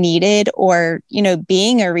being needed or,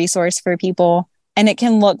 being a resource for people. And it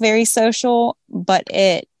can look very social, but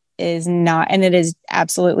it is not. And it is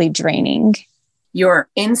absolutely draining. Your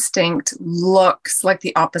instinct looks like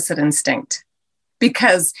the opposite instinct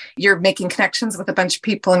because you're making connections with a bunch of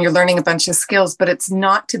people and you're learning a bunch of skills, but it's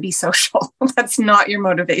not to be social. That's not your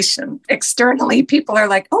motivation. Externally, people are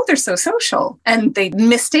like, oh, they're so social. And they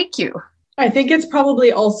mistake you. I think it's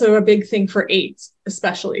probably also a big thing for eights,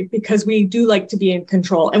 especially because we do like to be in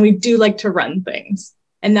control and we do like to run things,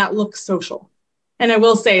 and that looks social. And I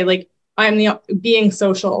will say, like, being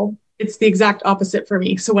social, it's the exact opposite for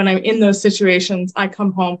me. So when I'm in those situations, I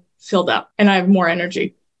come home filled up and I have more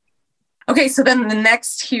energy. Okay, so then the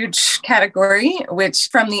next huge category, which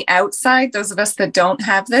from the outside, those of us that don't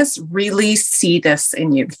have this really see this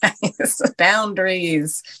in you guys,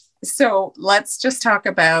 boundaries. So let's just talk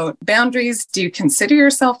about boundaries. Do you consider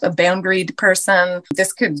yourself a boundaried person?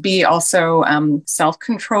 This could be also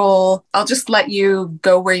self-control. I'll just let you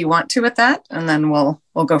go where you want to with that, and then we'll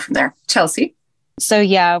go from there. Chelsea? So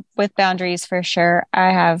yeah, with boundaries for sure.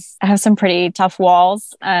 I have some pretty tough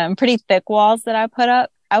walls, pretty thick walls that I put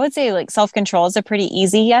up. I would say like self-control is a pretty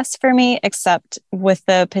easy yes for me, except with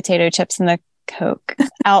the potato chips and the Coke.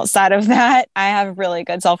 Outside of that, I have really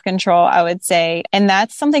good self-control, I would say. And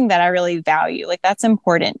that's something that I really value. Like that's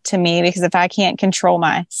important to me because if I can't control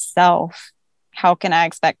myself, how can I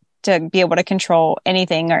expect to be able to control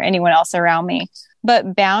anything or anyone else around me?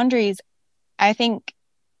 But boundaries, I think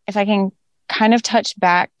if I can kind of touch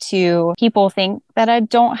back to people think that I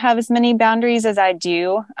don't have as many boundaries as I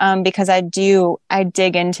do, because I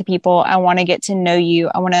dig into people. I want to get to know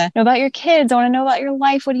you. I want to know about your kids. I want to know about your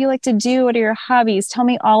life. What do you like to do? What are your hobbies? Tell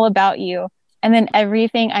me all about you. And then I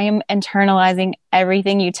am internalizing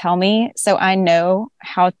everything you tell me. So I know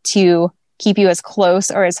how to keep you as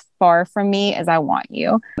close or as far from me as I want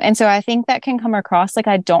you. And so I think that can come across like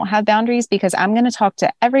I don't have boundaries because I'm going to talk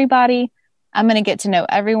to everybody. I'm going to get to know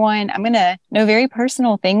everyone. I'm going to know very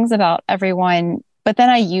personal things about everyone. But then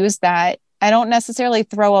I use that. I don't necessarily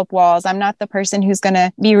throw up walls. I'm not the person who's going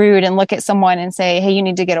to be rude and look at someone and say, hey, you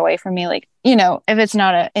need to get away from me. Like, if it's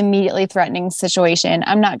not an immediately threatening situation,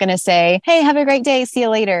 I'm not going to say, hey, have a great day. See you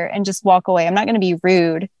later. And just walk away. I'm not going to be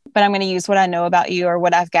rude, but I'm going to use what I know about you or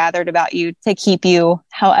what I've gathered about you to keep you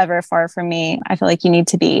however far from me I feel like you need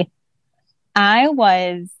to be. I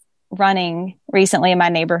was running recently in my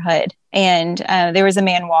neighborhood and there was a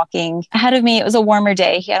man walking ahead of me. It was a warmer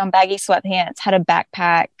day. He had on baggy sweatpants, had a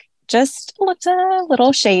backpack, just looked a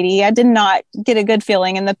little shady. I did not get a good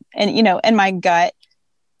feeling in my gut.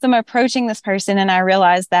 So I'm approaching this person and I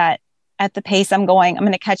realized that at the pace I'm going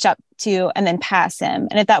to catch up to and then pass him.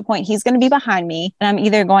 And at that point, he's going to be behind me and I'm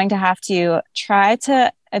either going to have to try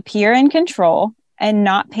to appear in control and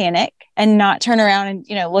not panic and not turn around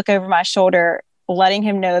and, look over my shoulder, letting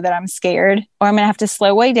him know that I'm scared, or I'm going to have to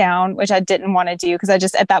slow way down, which I didn't want to do because I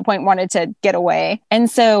just at that point wanted to get away.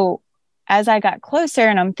 And so as I got closer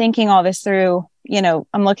and I'm thinking all this through,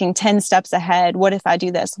 I'm looking 10 steps ahead. What if I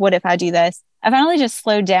do this? What if I do this? I finally just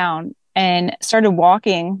slowed down and started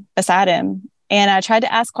walking beside him. And I tried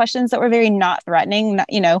to ask questions that were very not threatening,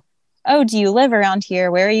 oh, do you live around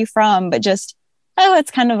here? Where are you from? But just, oh,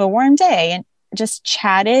 it's kind of a warm day, and just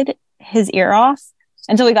chatted his ear off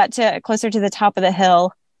until we got closer to the top of the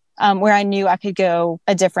hill, where I knew I could go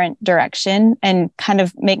a different direction and kind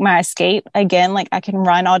of make my escape. Again, like I can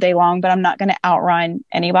run all day long, but I'm not going to outrun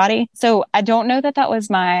anybody. So I don't know that was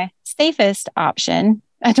my safest option.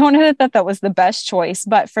 I don't know that was the best choice.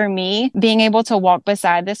 But for me, being able to walk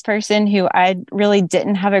beside this person who I really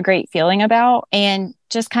didn't have a great feeling about and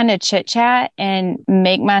just kind of chit chat and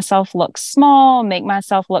make myself look small, make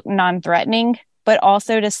myself look non-threatening, but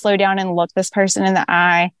also to slow down and look this person in the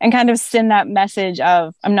eye and kind of send that message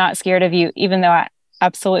of, I'm not scared of you, even though I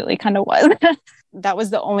absolutely kind of was. That was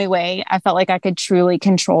the only way I felt like I could truly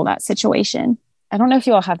control that situation. I don't know if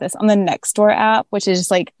you all have this on the Nextdoor app, which is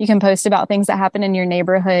just like you can post about things that happen in your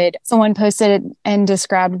neighborhood. Someone posted and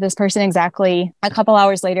described this person exactly a couple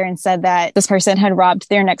hours later and said that this person had robbed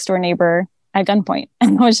their next door neighbor at gunpoint.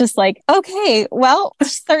 And I was just like, okay, well,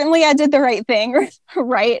 certainly I did the right thing,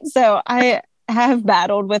 right? So I have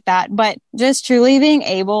battled with that, but just truly being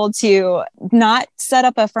able to not set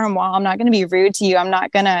up a firm wall. I'm not going to be rude to you. I'm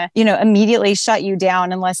not going to, immediately shut you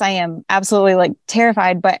down unless I am absolutely like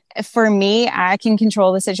terrified. But for me, I can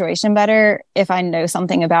control the situation better if I know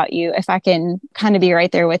something about you, if I can kind of be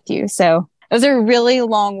right there with you. So it was a really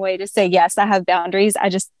long way to say, yes, I have boundaries. I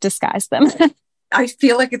just disguise them. I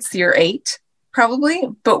feel like it's year 8. Probably.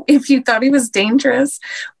 But if you thought he was dangerous,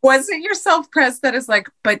 was it your self-pres that is like,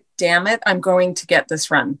 but damn it, I'm going to get this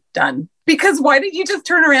run done? Because why didn't you just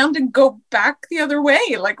turn around and go back the other way?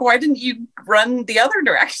 Like, why didn't you run the other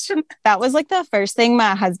direction? That was like the first thing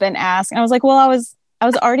my husband asked. And I was like, well, I was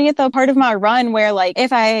already at the part of my run where like,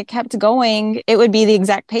 if I kept going, it would be the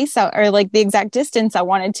exact pace or like the exact distance I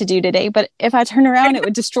wanted to do today. But if I turn around, it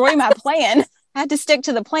would destroy my plan. had to stick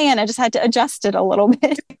to the plan. I just had to adjust it a little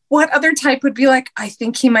bit. What other type would be like, I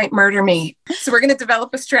think he might murder me, so we're going to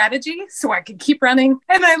develop a strategy so I can keep running?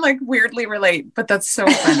 And I like weirdly relate, but that's so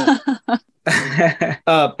funny.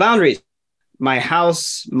 Boundaries. My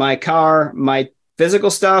house, my car, my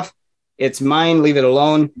physical stuff, it's mine, leave it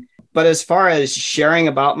alone. But as far as sharing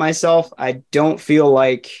about myself, I don't feel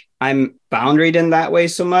like I'm boundaried in that way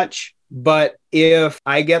so much. But if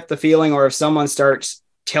I get the feeling, or if someone starts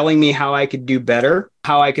telling me how I could do better,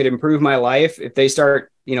 how I could improve my life, if they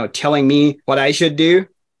start, telling me what I should do,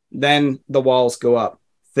 then the walls go up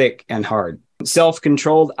thick and hard.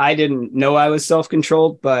 Self-controlled. I didn't know I was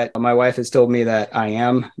self-controlled, but my wife has told me that I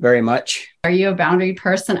am very much. Are you a boundary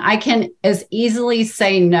person? I can as easily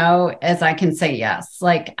say no as I can say yes.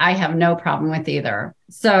 Like, I have no problem with either.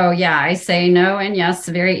 So yeah, I say no and yes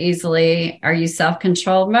very easily. Are you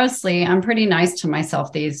self-controlled? Mostly. I'm pretty nice to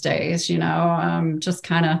myself these days, just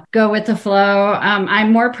kind of go with the flow.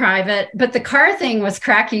 I'm more private, but the car thing was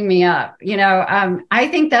cracking me up. I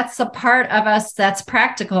think that's the part of us that's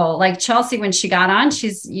practical. Like Chelsea, when she got on,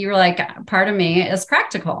 you were like, part of me is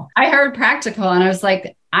practical. I heard practical and I was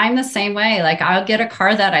like, I'm the same way. Like, I'll get a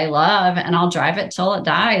car that I love and I'll drive it till it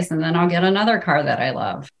dies. And then I'll get another car that I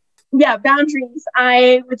love. Yeah, boundaries.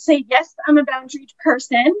 I would say, yes, I'm a boundaried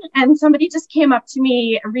person. And somebody just came up to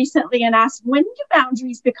me recently and asked, when do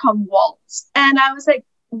boundaries become walls? And I was like,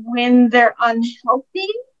 when they're unhealthy.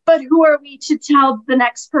 But who are we to tell the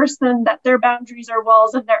next person that their boundaries are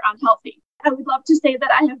walls and they're unhealthy? I would love to say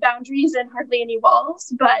that I have boundaries and hardly any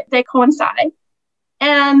walls, but they coincide.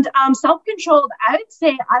 And self-controlled, I would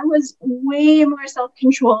say I was way more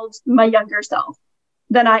self-controlled my younger self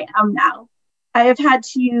than I am now. I have had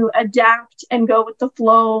to adapt and go with the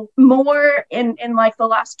flow more in like the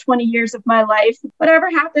last 20 years of my life. Whatever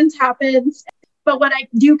happens, happens. But what I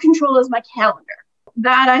do control is my calendar.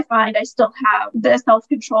 That I find I still have the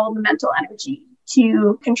self-control, the mental energy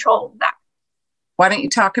to control that. Why don't you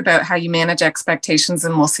talk about how you manage expectations,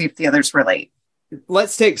 and we'll see if the others relate.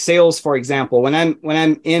 Let's take sales, for example. When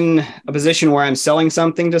I'm in a position where I'm selling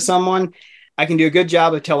something to someone, I can do a good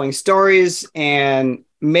job of telling stories and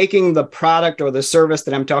making the product or the service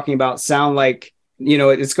that I'm talking about sound like,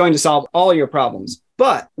 it's going to solve all your problems.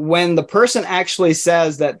 But when the person actually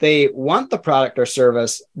says that they want the product or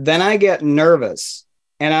service, then I get nervous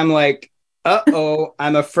and I'm like, uh-oh,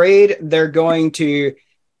 I'm afraid they're going to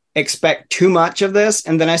expect too much of this.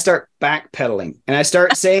 And then I start backpedaling and I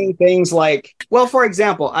start saying things like, well, for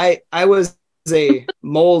example, I was a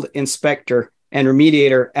mold inspector and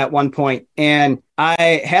remediator at one point, and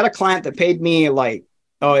I had a client that paid me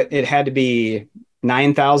it had to be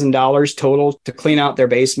 $9,000 total to clean out their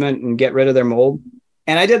basement and get rid of their mold.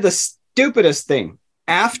 And I did the stupidest thing.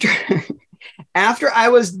 After I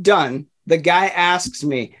was done, the guy asks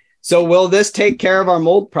me, so will this take care of our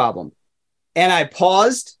mold problem? And I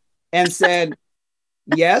paused and said,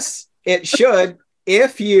 yes, it should,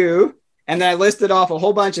 if you, and then I listed off a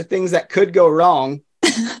whole bunch of things that could go wrong.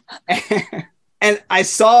 And I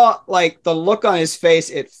saw like the look on his face,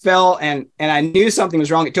 it fell, and I knew something was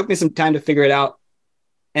wrong. It took me some time to figure it out.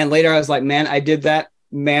 And later I was like, man, I did that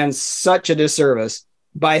man such a disservice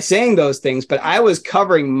by saying those things, but I was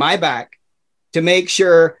covering my back to make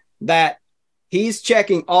sure that he's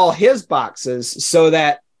checking all his boxes so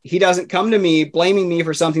that he doesn't come to me blaming me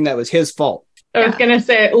for something that was his fault. I was going to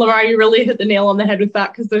say, Lamar, you really hit the nail on the head with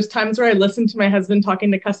that, because there's times where I listen to my husband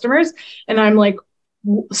talking to customers and I'm like,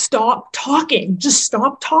 stop talking, just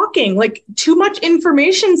stop talking. Like, too much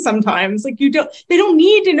information sometimes. Like, they don't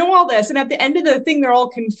need to know all this. And at the end of the thing, they're all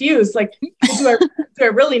confused. Like, do I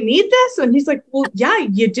really need this? And he's like, well, yeah,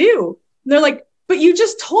 you do. And they're like, but you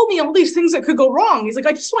just told me all these things that could go wrong. He's like,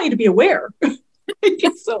 I just want you to be aware.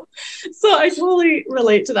 So I totally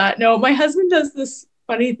relate to that. No, my husband does this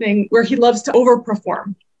funny thing where he loves to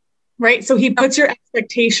overperform, right? So he puts your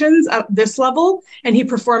expectations at this level and he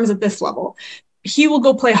performs at this level. He will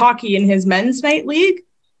go play hockey in his men's night league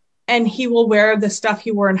and he will wear the stuff he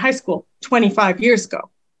wore in high school 25 years ago.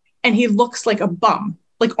 And he looks like a bum.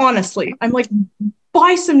 Like, honestly, I'm like,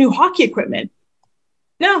 buy some new hockey equipment.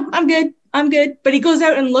 No, I'm good. But he goes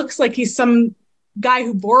out and looks like he's some guy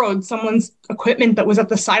who borrowed someone's equipment that was at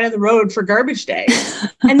the side of the road for garbage day.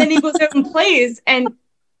 And then he goes out and plays and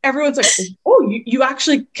everyone's like, oh, you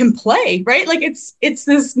actually can play, right? Like, it's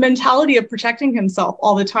this mentality of protecting himself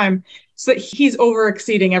all the time. So that he's over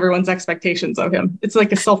exceeding everyone's expectations of him. It's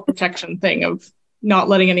like a self-protection thing of not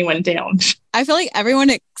letting anyone down. I feel like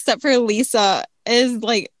everyone except for Lisa is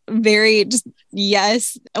like very just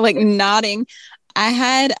yes, like nodding. I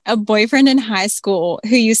had a boyfriend in high school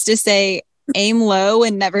who used to say, aim low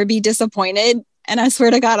and never be disappointed. And I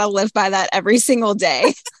swear to God, I'll live by that every single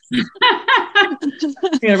day. I'm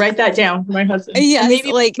gonna write that down for my husband. Yes,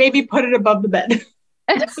 maybe put it above the bed.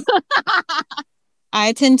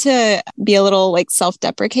 I tend to be a little like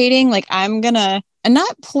self-deprecating. Like I'm gonna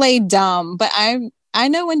not play dumb, but I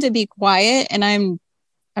know when to be quiet, and I'm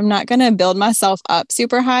not gonna build myself up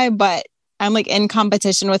super high, but I'm like in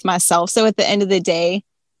competition with myself. So at the end of the day,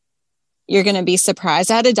 you're gonna be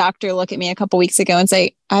surprised. I had a doctor look at me a couple weeks ago and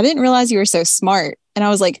say, "I didn't realize you were so smart." And I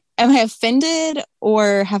was like, am I offended,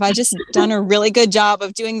 or have I just done a really good job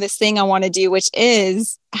of doing this thing I want to do, which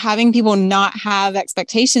is having people not have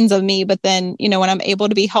expectations of me. But then, when I'm able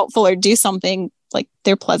to be helpful or do something, like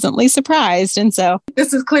they're pleasantly surprised. And so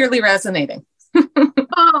this is clearly resonating.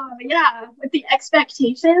 Oh, yeah. With the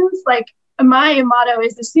expectations, like my motto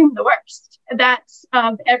is assume the worst. That's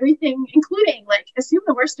everything, including like assume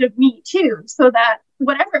the worst of me too, so that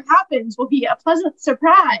whatever happens will be a pleasant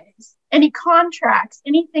surprise. Any contracts,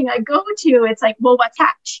 anything I go to, it's like, well, what's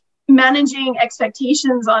hatch? Managing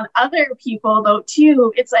expectations on other people though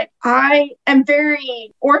too, it's like I am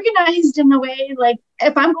very organized in the way, like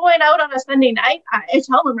if I'm going out on a Sunday night, I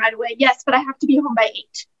tell them right away, yes, but I have to be home by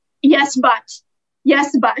 8. Yes,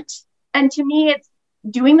 but. And to me, it's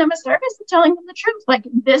doing them a service and telling them the truth. Like,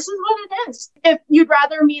 this is what it is. If you'd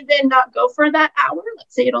rather me then not go for that hour,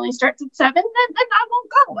 let's say it only starts at 7, then I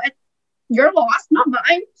won't go. You're lost, not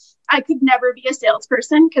mine. I could never be a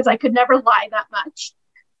salesperson because I could never lie that much.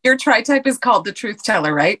 Your tri-type is called the truth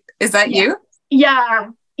teller, right? Is that you? Yeah.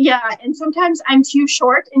 And sometimes I'm too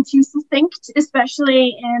short and too succinct,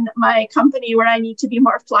 especially in my company where I need to be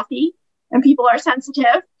more fluffy and people are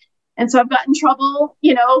sensitive. And so I've gotten in trouble,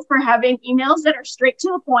 for having emails that are straight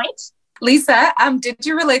to the point. Lisa, did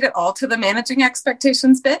you relate it all to the managing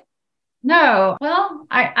expectations bit? No. Well,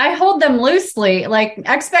 I hold them loosely. Like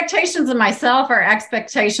expectations of myself are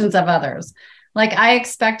expectations of others. Like I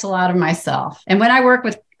expect a lot of myself. And when I work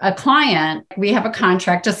with a client, we have a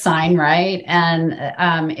contract to sign, right?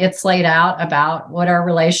 And it's laid out about what our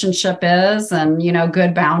relationship is and,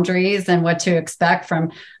 good boundaries and what to expect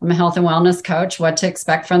from, I'm a health and wellness coach, what to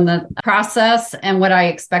expect from the process and what I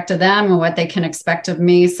expect of them and what they can expect of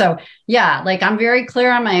me. So yeah, like I'm very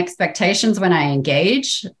clear on my expectations when I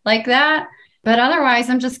engage like that. But otherwise,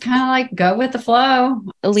 I'm just kind of like go with the flow.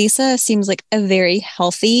 Lisa seems like a very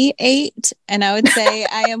healthy 8. And I would say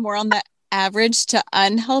I am more on the average to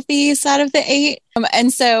unhealthy side of the 8.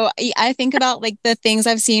 And so I think about like the things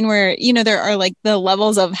I've seen where, there are like the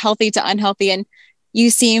levels of healthy to unhealthy. And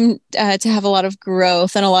you seem to have a lot of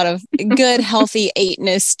growth and a lot of good, healthy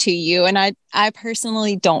 8-ness to you. And I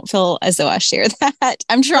personally don't feel as though I share that.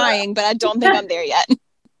 I'm trying, but I don't think I'm there yet.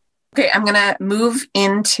 Okay, I'm going to move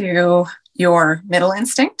into your middle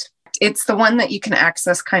instinct. It's the one that you can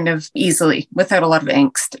access kind of easily without a lot of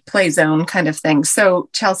angst, play zone kind of thing. So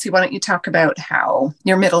Chelsea, why don't you talk about how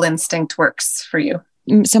your middle instinct works for you?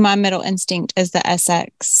 So my middle instinct is the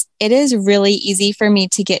SX. It is really easy for me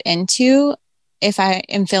to get into if I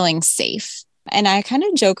am feeling safe. And I kind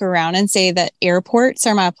of joke around and say that airports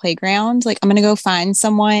are my playground. Like I'm going to go find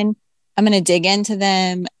someone. I'm going to dig into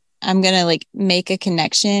them. I'm going to like make a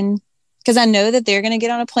connection. Because I know that they're going to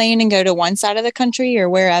get on a plane and go to one side of the country or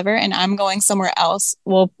wherever, and I'm going somewhere else.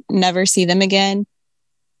 We'll never see them again.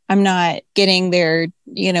 I'm not getting their,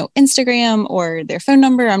 Instagram or their phone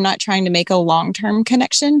number. I'm not trying to make a long-term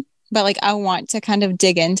connection, but like I want to kind of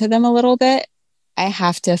dig into them a little bit. I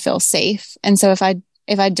have to feel safe. And so if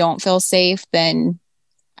I don't feel safe, then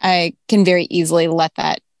I can very easily let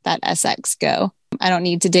that SX go. I don't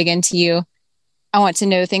need to dig into you. I want to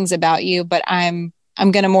know things about you, but I'm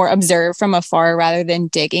going to more observe from afar rather than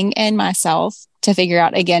digging in myself to figure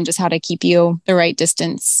out, again, just how to keep you the right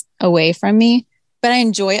distance away from me. But I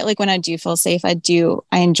enjoy it. Like when I do feel safe, I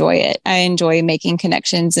enjoy it. I enjoy making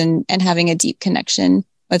connections and having a deep connection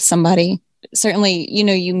with somebody. Certainly,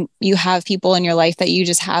 you have people in your life that you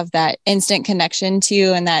just have that instant connection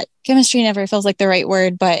to, and that chemistry never feels like the right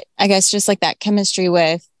word, but I guess just like that chemistry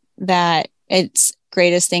with that, it's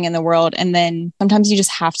greatest thing in the world. And then sometimes you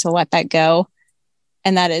just have to let that go.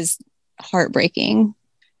 And that is heartbreaking.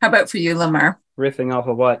 How about for you, Lamar? Riffing off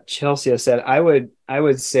of what Chelsea has said, I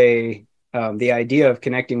would say the idea of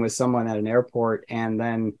connecting with someone at an airport and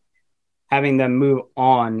then having them move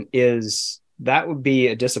on that would be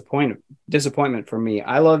a disappointment for me.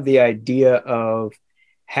 I love the idea of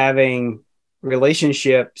having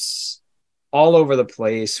relationships all over the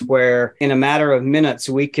place where in a matter of minutes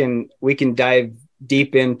we can dive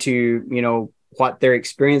deep into, what they're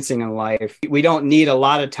experiencing in life. We don't need a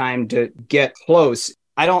lot of time to get close.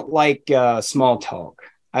 I don't like small talk.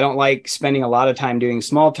 I don't like spending a lot of time doing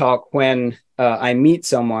small talk when I meet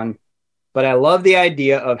someone. But I love the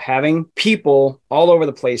idea of having people all over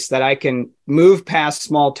the place that I can move past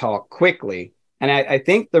small talk quickly. And I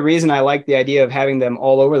think the reason I like the idea of having them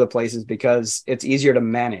all over the place is because it's easier to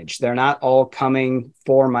manage. They're not all coming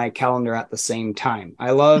for my calendar at the same time. I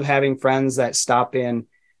love having friends that stop in,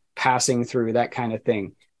 passing through, that kind of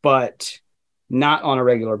thing, but not on a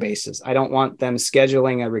regular basis. I don't want them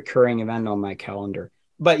scheduling a recurring event on my calendar.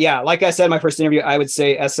 But yeah, like I said, my first interview, I would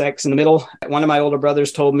say SX in the middle. One of my older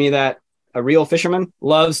brothers told me that a real fisherman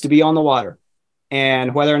loves to be on the water,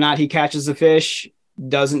 and whether or not he catches the fish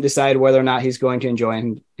doesn't decide whether or not he's going to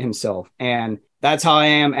enjoy himself. And that's how I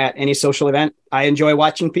am at any social event. I enjoy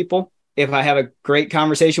watching people. If I have a great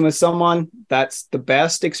conversation with someone, that's the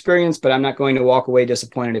best experience, but I'm not going to walk away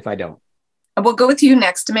disappointed if I don't. We'll go with you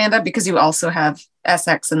next, Amanda, because you also have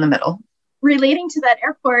SX in the middle. Relating to that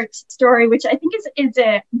airport story, which I think is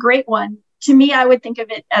a great one, to me, I would think of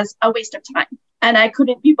it as a waste of time. And I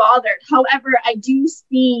couldn't be bothered. However, I do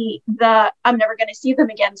see I'm never going to see them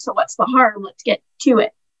again. So what's the harm? Let's get to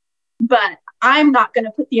it. But I'm not going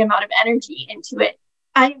to put the amount of energy into it.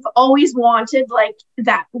 I've always wanted like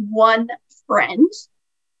that one friend,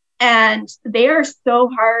 and they are so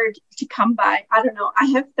hard to come by. I don't know. I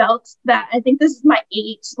have felt that. I think this is my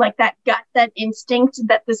age, like that gut, that instinct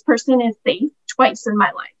that this person is safe twice in my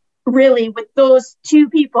life. Really, with those two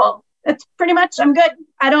people, that's pretty much, I'm good.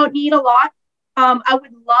 I don't need a lot. I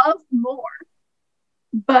would love more,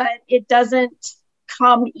 but it doesn't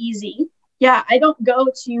come easy. Yeah, I don't go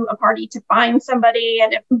to a party to find somebody.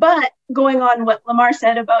 But going on what Lamar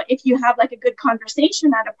said about if you have like a good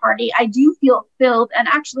conversation at a party, I do feel filled. And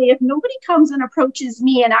actually, if nobody comes and approaches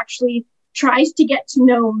me and actually tries to get to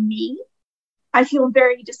know me, I feel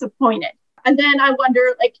very disappointed. And then I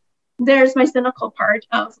wonder, like, there's my cynical part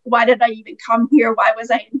of why did I even come here? Why was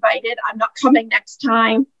I invited? I'm not coming next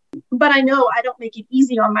time. But I know I don't make it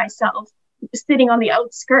easy on myself, sitting on the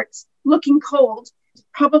outskirts, looking cold,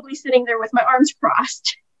 probably sitting there with my arms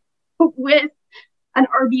crossed with an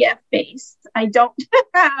RBF face. I don't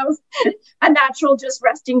have a natural, just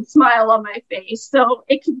resting smile on my face. So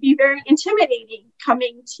it can be very intimidating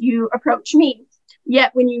coming to approach me.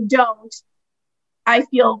 Yet when you don't, I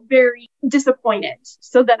feel very disappointed.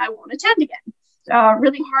 So then I won't attend again.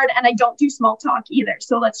 Really hard, and I don't do small talk either.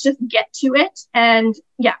 So let's just get to it. And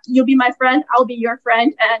yeah, you'll be my friend, I'll be your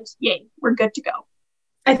friend, and yay, we're good to go.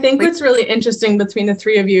 I think what's really interesting between the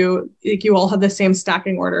three of you, like you all have the same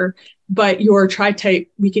stacking order, but your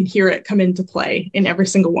tri-type, we can hear it come into play in every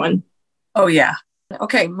single one. Oh yeah.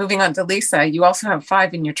 Okay, moving on to Lisa. You also have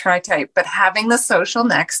 5 in your tri-type, but having the social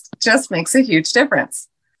next just makes a huge difference.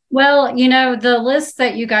 Well, the list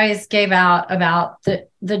that you guys gave out about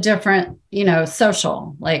the different,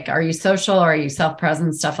 social, like, are you social or are you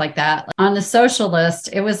self-present, stuff like that. On the social list,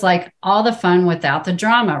 it was like all the fun without the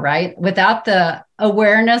drama, right? Without the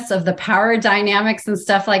awareness of the power dynamics and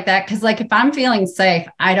stuff like that. Because like, if I'm feeling safe,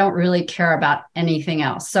 I don't really care about anything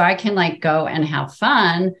else. So I can like go and have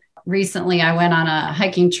fun. Recently, I went on a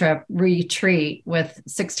hiking trip retreat with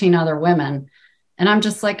 16 other women. And I'm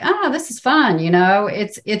just like, this is fun.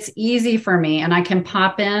 It's easy for me, and I can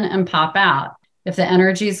pop in and pop out. If the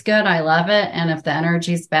energy's good, I love it. And if the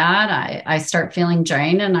energy's bad, I start feeling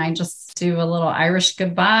drained, and I just do a little Irish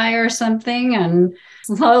goodbye or something and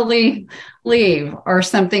slowly leave or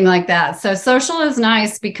something like that. So social is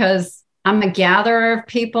nice because I'm a gatherer of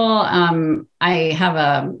people. I have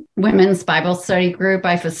a women's Bible study group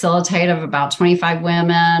I facilitate of about 25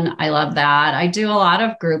 women. I love that. I do a lot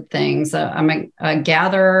of group things. I'm a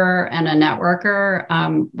gatherer and a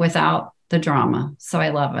networker without the drama. So I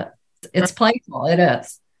love it. It's playful. It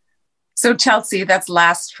is. So Chelsea, that's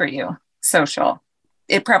last for you, social.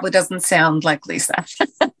 It probably doesn't sound like Lisa.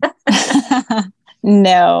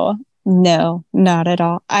 No, not at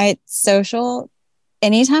all. Social,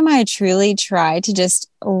 anytime I truly try to just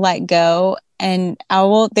let go, and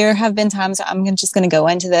there have been times I'm just going to go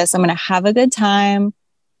into this. I'm going to have a good time,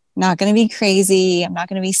 not going to be crazy. I'm not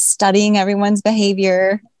going to be studying everyone's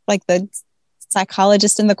behavior like the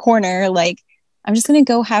psychologist in the corner. Like, I'm just going to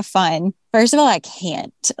go have fun. First of all, I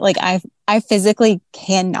can't. Like, I physically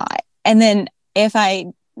cannot. And then if I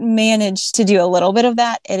manage to do a little bit of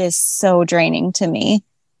that, it is so draining to me.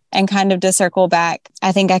 And kind of to circle back,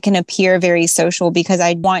 I think I can appear very social because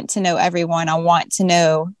I want to know everyone. I want to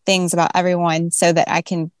know things about everyone so that I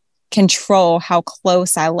can control how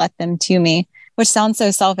close I let them to me, which sounds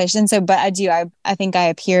so selfish. But I think I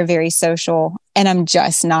appear very social, and I'm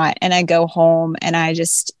just not. And I go home and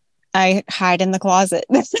I hide in the closet.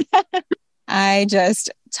 I just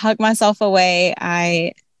tuck myself away.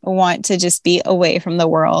 I want to just be away from the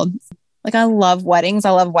world. Like, I love weddings. I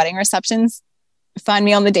love wedding receptions. find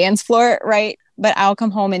me on the dance floor, right? But I'll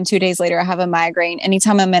come home and 2 days later, I have a migraine.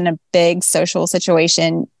 Anytime I'm in a big social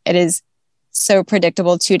situation, it is so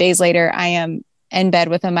predictable. 2 days later, I am in bed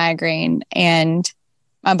with a migraine and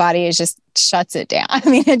my body is just shuts it down. I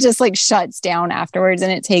mean, it just like shuts down afterwards,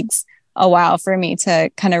 and it takes a while for me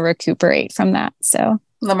to kind of recuperate from that. So,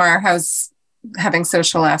 Lamar, how's having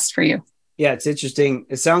social last for you? Yeah, it's interesting.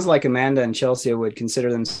 It sounds like Amanda and Chelsea would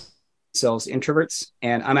consider themselves introverts,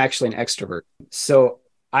 and I'm actually an extrovert. So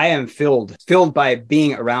I am filled by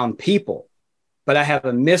being around people, but I have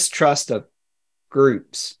a mistrust of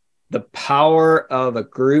groups. The power of a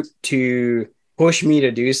group to push me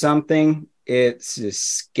to do something, it just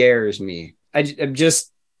scares me. I'm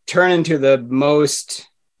just turn into the most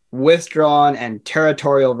withdrawn and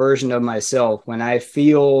territorial version of myself when I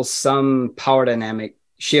feel some power dynamic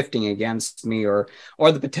shifting against me or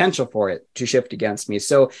the potential for it to shift against me.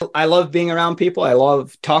 So I love being around people. I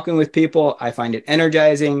love talking with people. I find it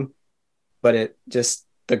energizing, but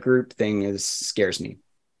the group thing scares me.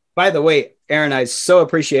 By the way, Aaron, I so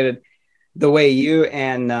appreciated the way you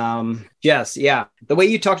and Jess, the way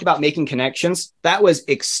you talked about making connections. That was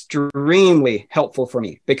extremely helpful for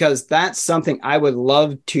me because that's something I would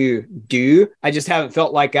love to do. I just haven't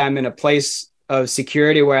felt like I'm in a place of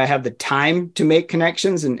security where I have the time to make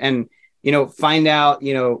connections and find out,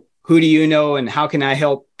 who do you know and how can I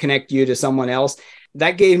help connect you to someone else.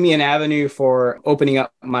 That gave me an avenue for opening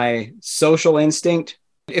up my social instinct.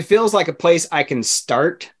 It feels like a place I can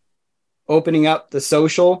start opening up the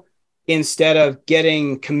social instead of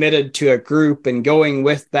getting committed to a group and going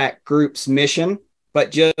with that group's mission,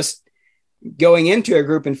 but just going into a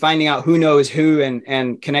group and finding out who knows who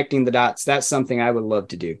and connecting the dots. That's something I would love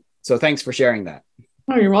to do. So thanks for sharing that.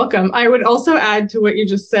 Oh, you're welcome. I would also add to what you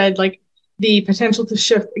just said, like the potential to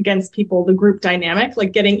shift against people, the group dynamic,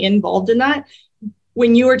 like getting involved in that.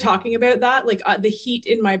 When you were talking about that, like the heat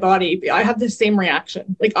in my body, I have the same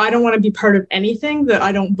reaction. Like, I don't want to be part of anything that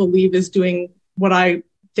I don't believe is doing what I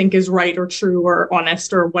think is right or true or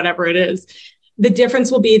honest or whatever it is. The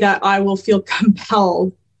difference will be that I will feel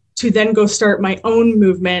compelled to then go start my own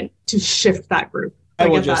movement to shift that group. I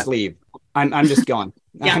will just leave. I'm just gone.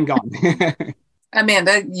 Yeah. I'm gone.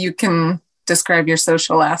 Amanda, you can describe your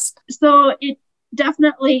social last. So it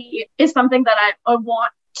definitely is something that I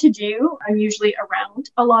want to do. I'm usually around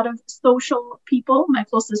a lot of social people. My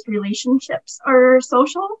closest relationships are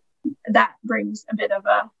social. That brings a bit of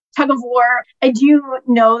a tug of war. I do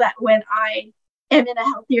know that when I am in a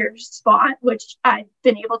healthier spot, which I've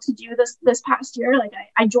been able to do this past year, like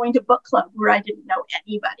I joined a book club where I didn't know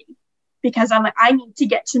anybody because I'm like, I need to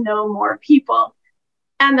get to know more people.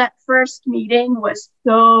 And that first meeting was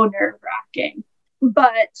so nerve-wracking,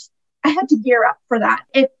 but I had to gear up for that.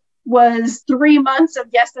 It was 3 months of,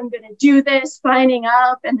 yes, I'm going to do this, signing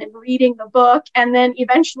up and then reading the book. And then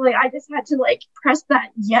eventually I just had to like press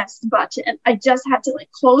that yes button. I just had to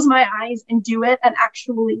like close my eyes and do it and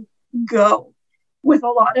actually go, with a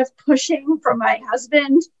lot of pushing from my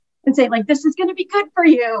husband and saying like, this is going to be good for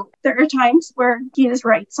you. There are times where he is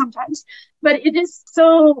right sometimes, but it is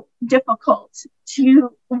so difficult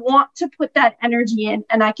to want to put that energy in.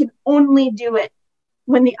 And I can only do it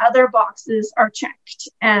when the other boxes are checked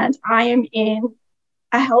and I am in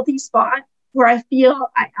a healthy spot where I feel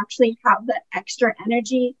I actually have that extra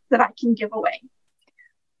energy that I can give away.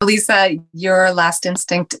 Lisa, your last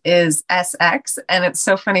instinct is SX. And it's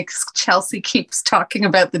so funny because Chelsea keeps talking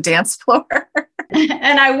about the dance floor.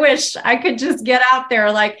 And I wish I could just get out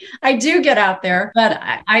there. Like I do get out there, but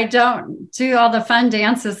I don't do all the fun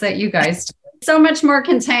dances that you guys do. So much more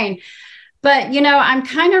contained. But, I'm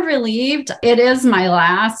kind of relieved it is my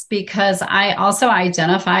last because I also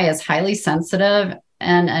identify as highly sensitive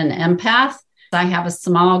and an empath. I have a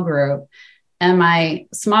small group and my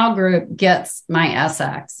small group gets my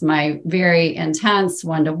SX, my very intense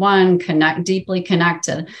one-to-one, deeply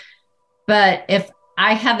connected. But if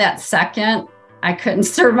I had that second, I couldn't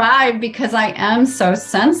survive because I am so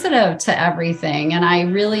sensitive to everything and I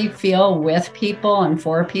really feel with people and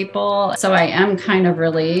for people. So I am kind of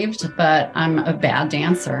relieved, but I'm a bad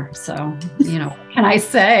dancer. So, what can I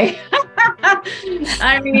say?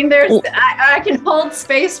 I mean, I can hold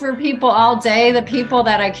space for people all day. The people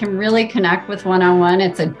that I can really connect with one-on-one,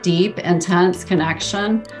 it's a deep, intense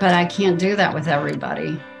connection, but I can't do that with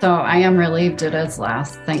everybody. So I am relieved it is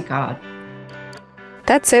last. Thank God.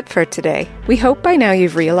 That's it for today. We hope by now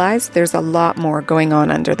you've realized there's a lot more going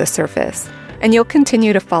on under the surface, and you'll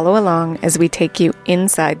continue to follow along as we take you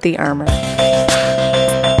inside the armor.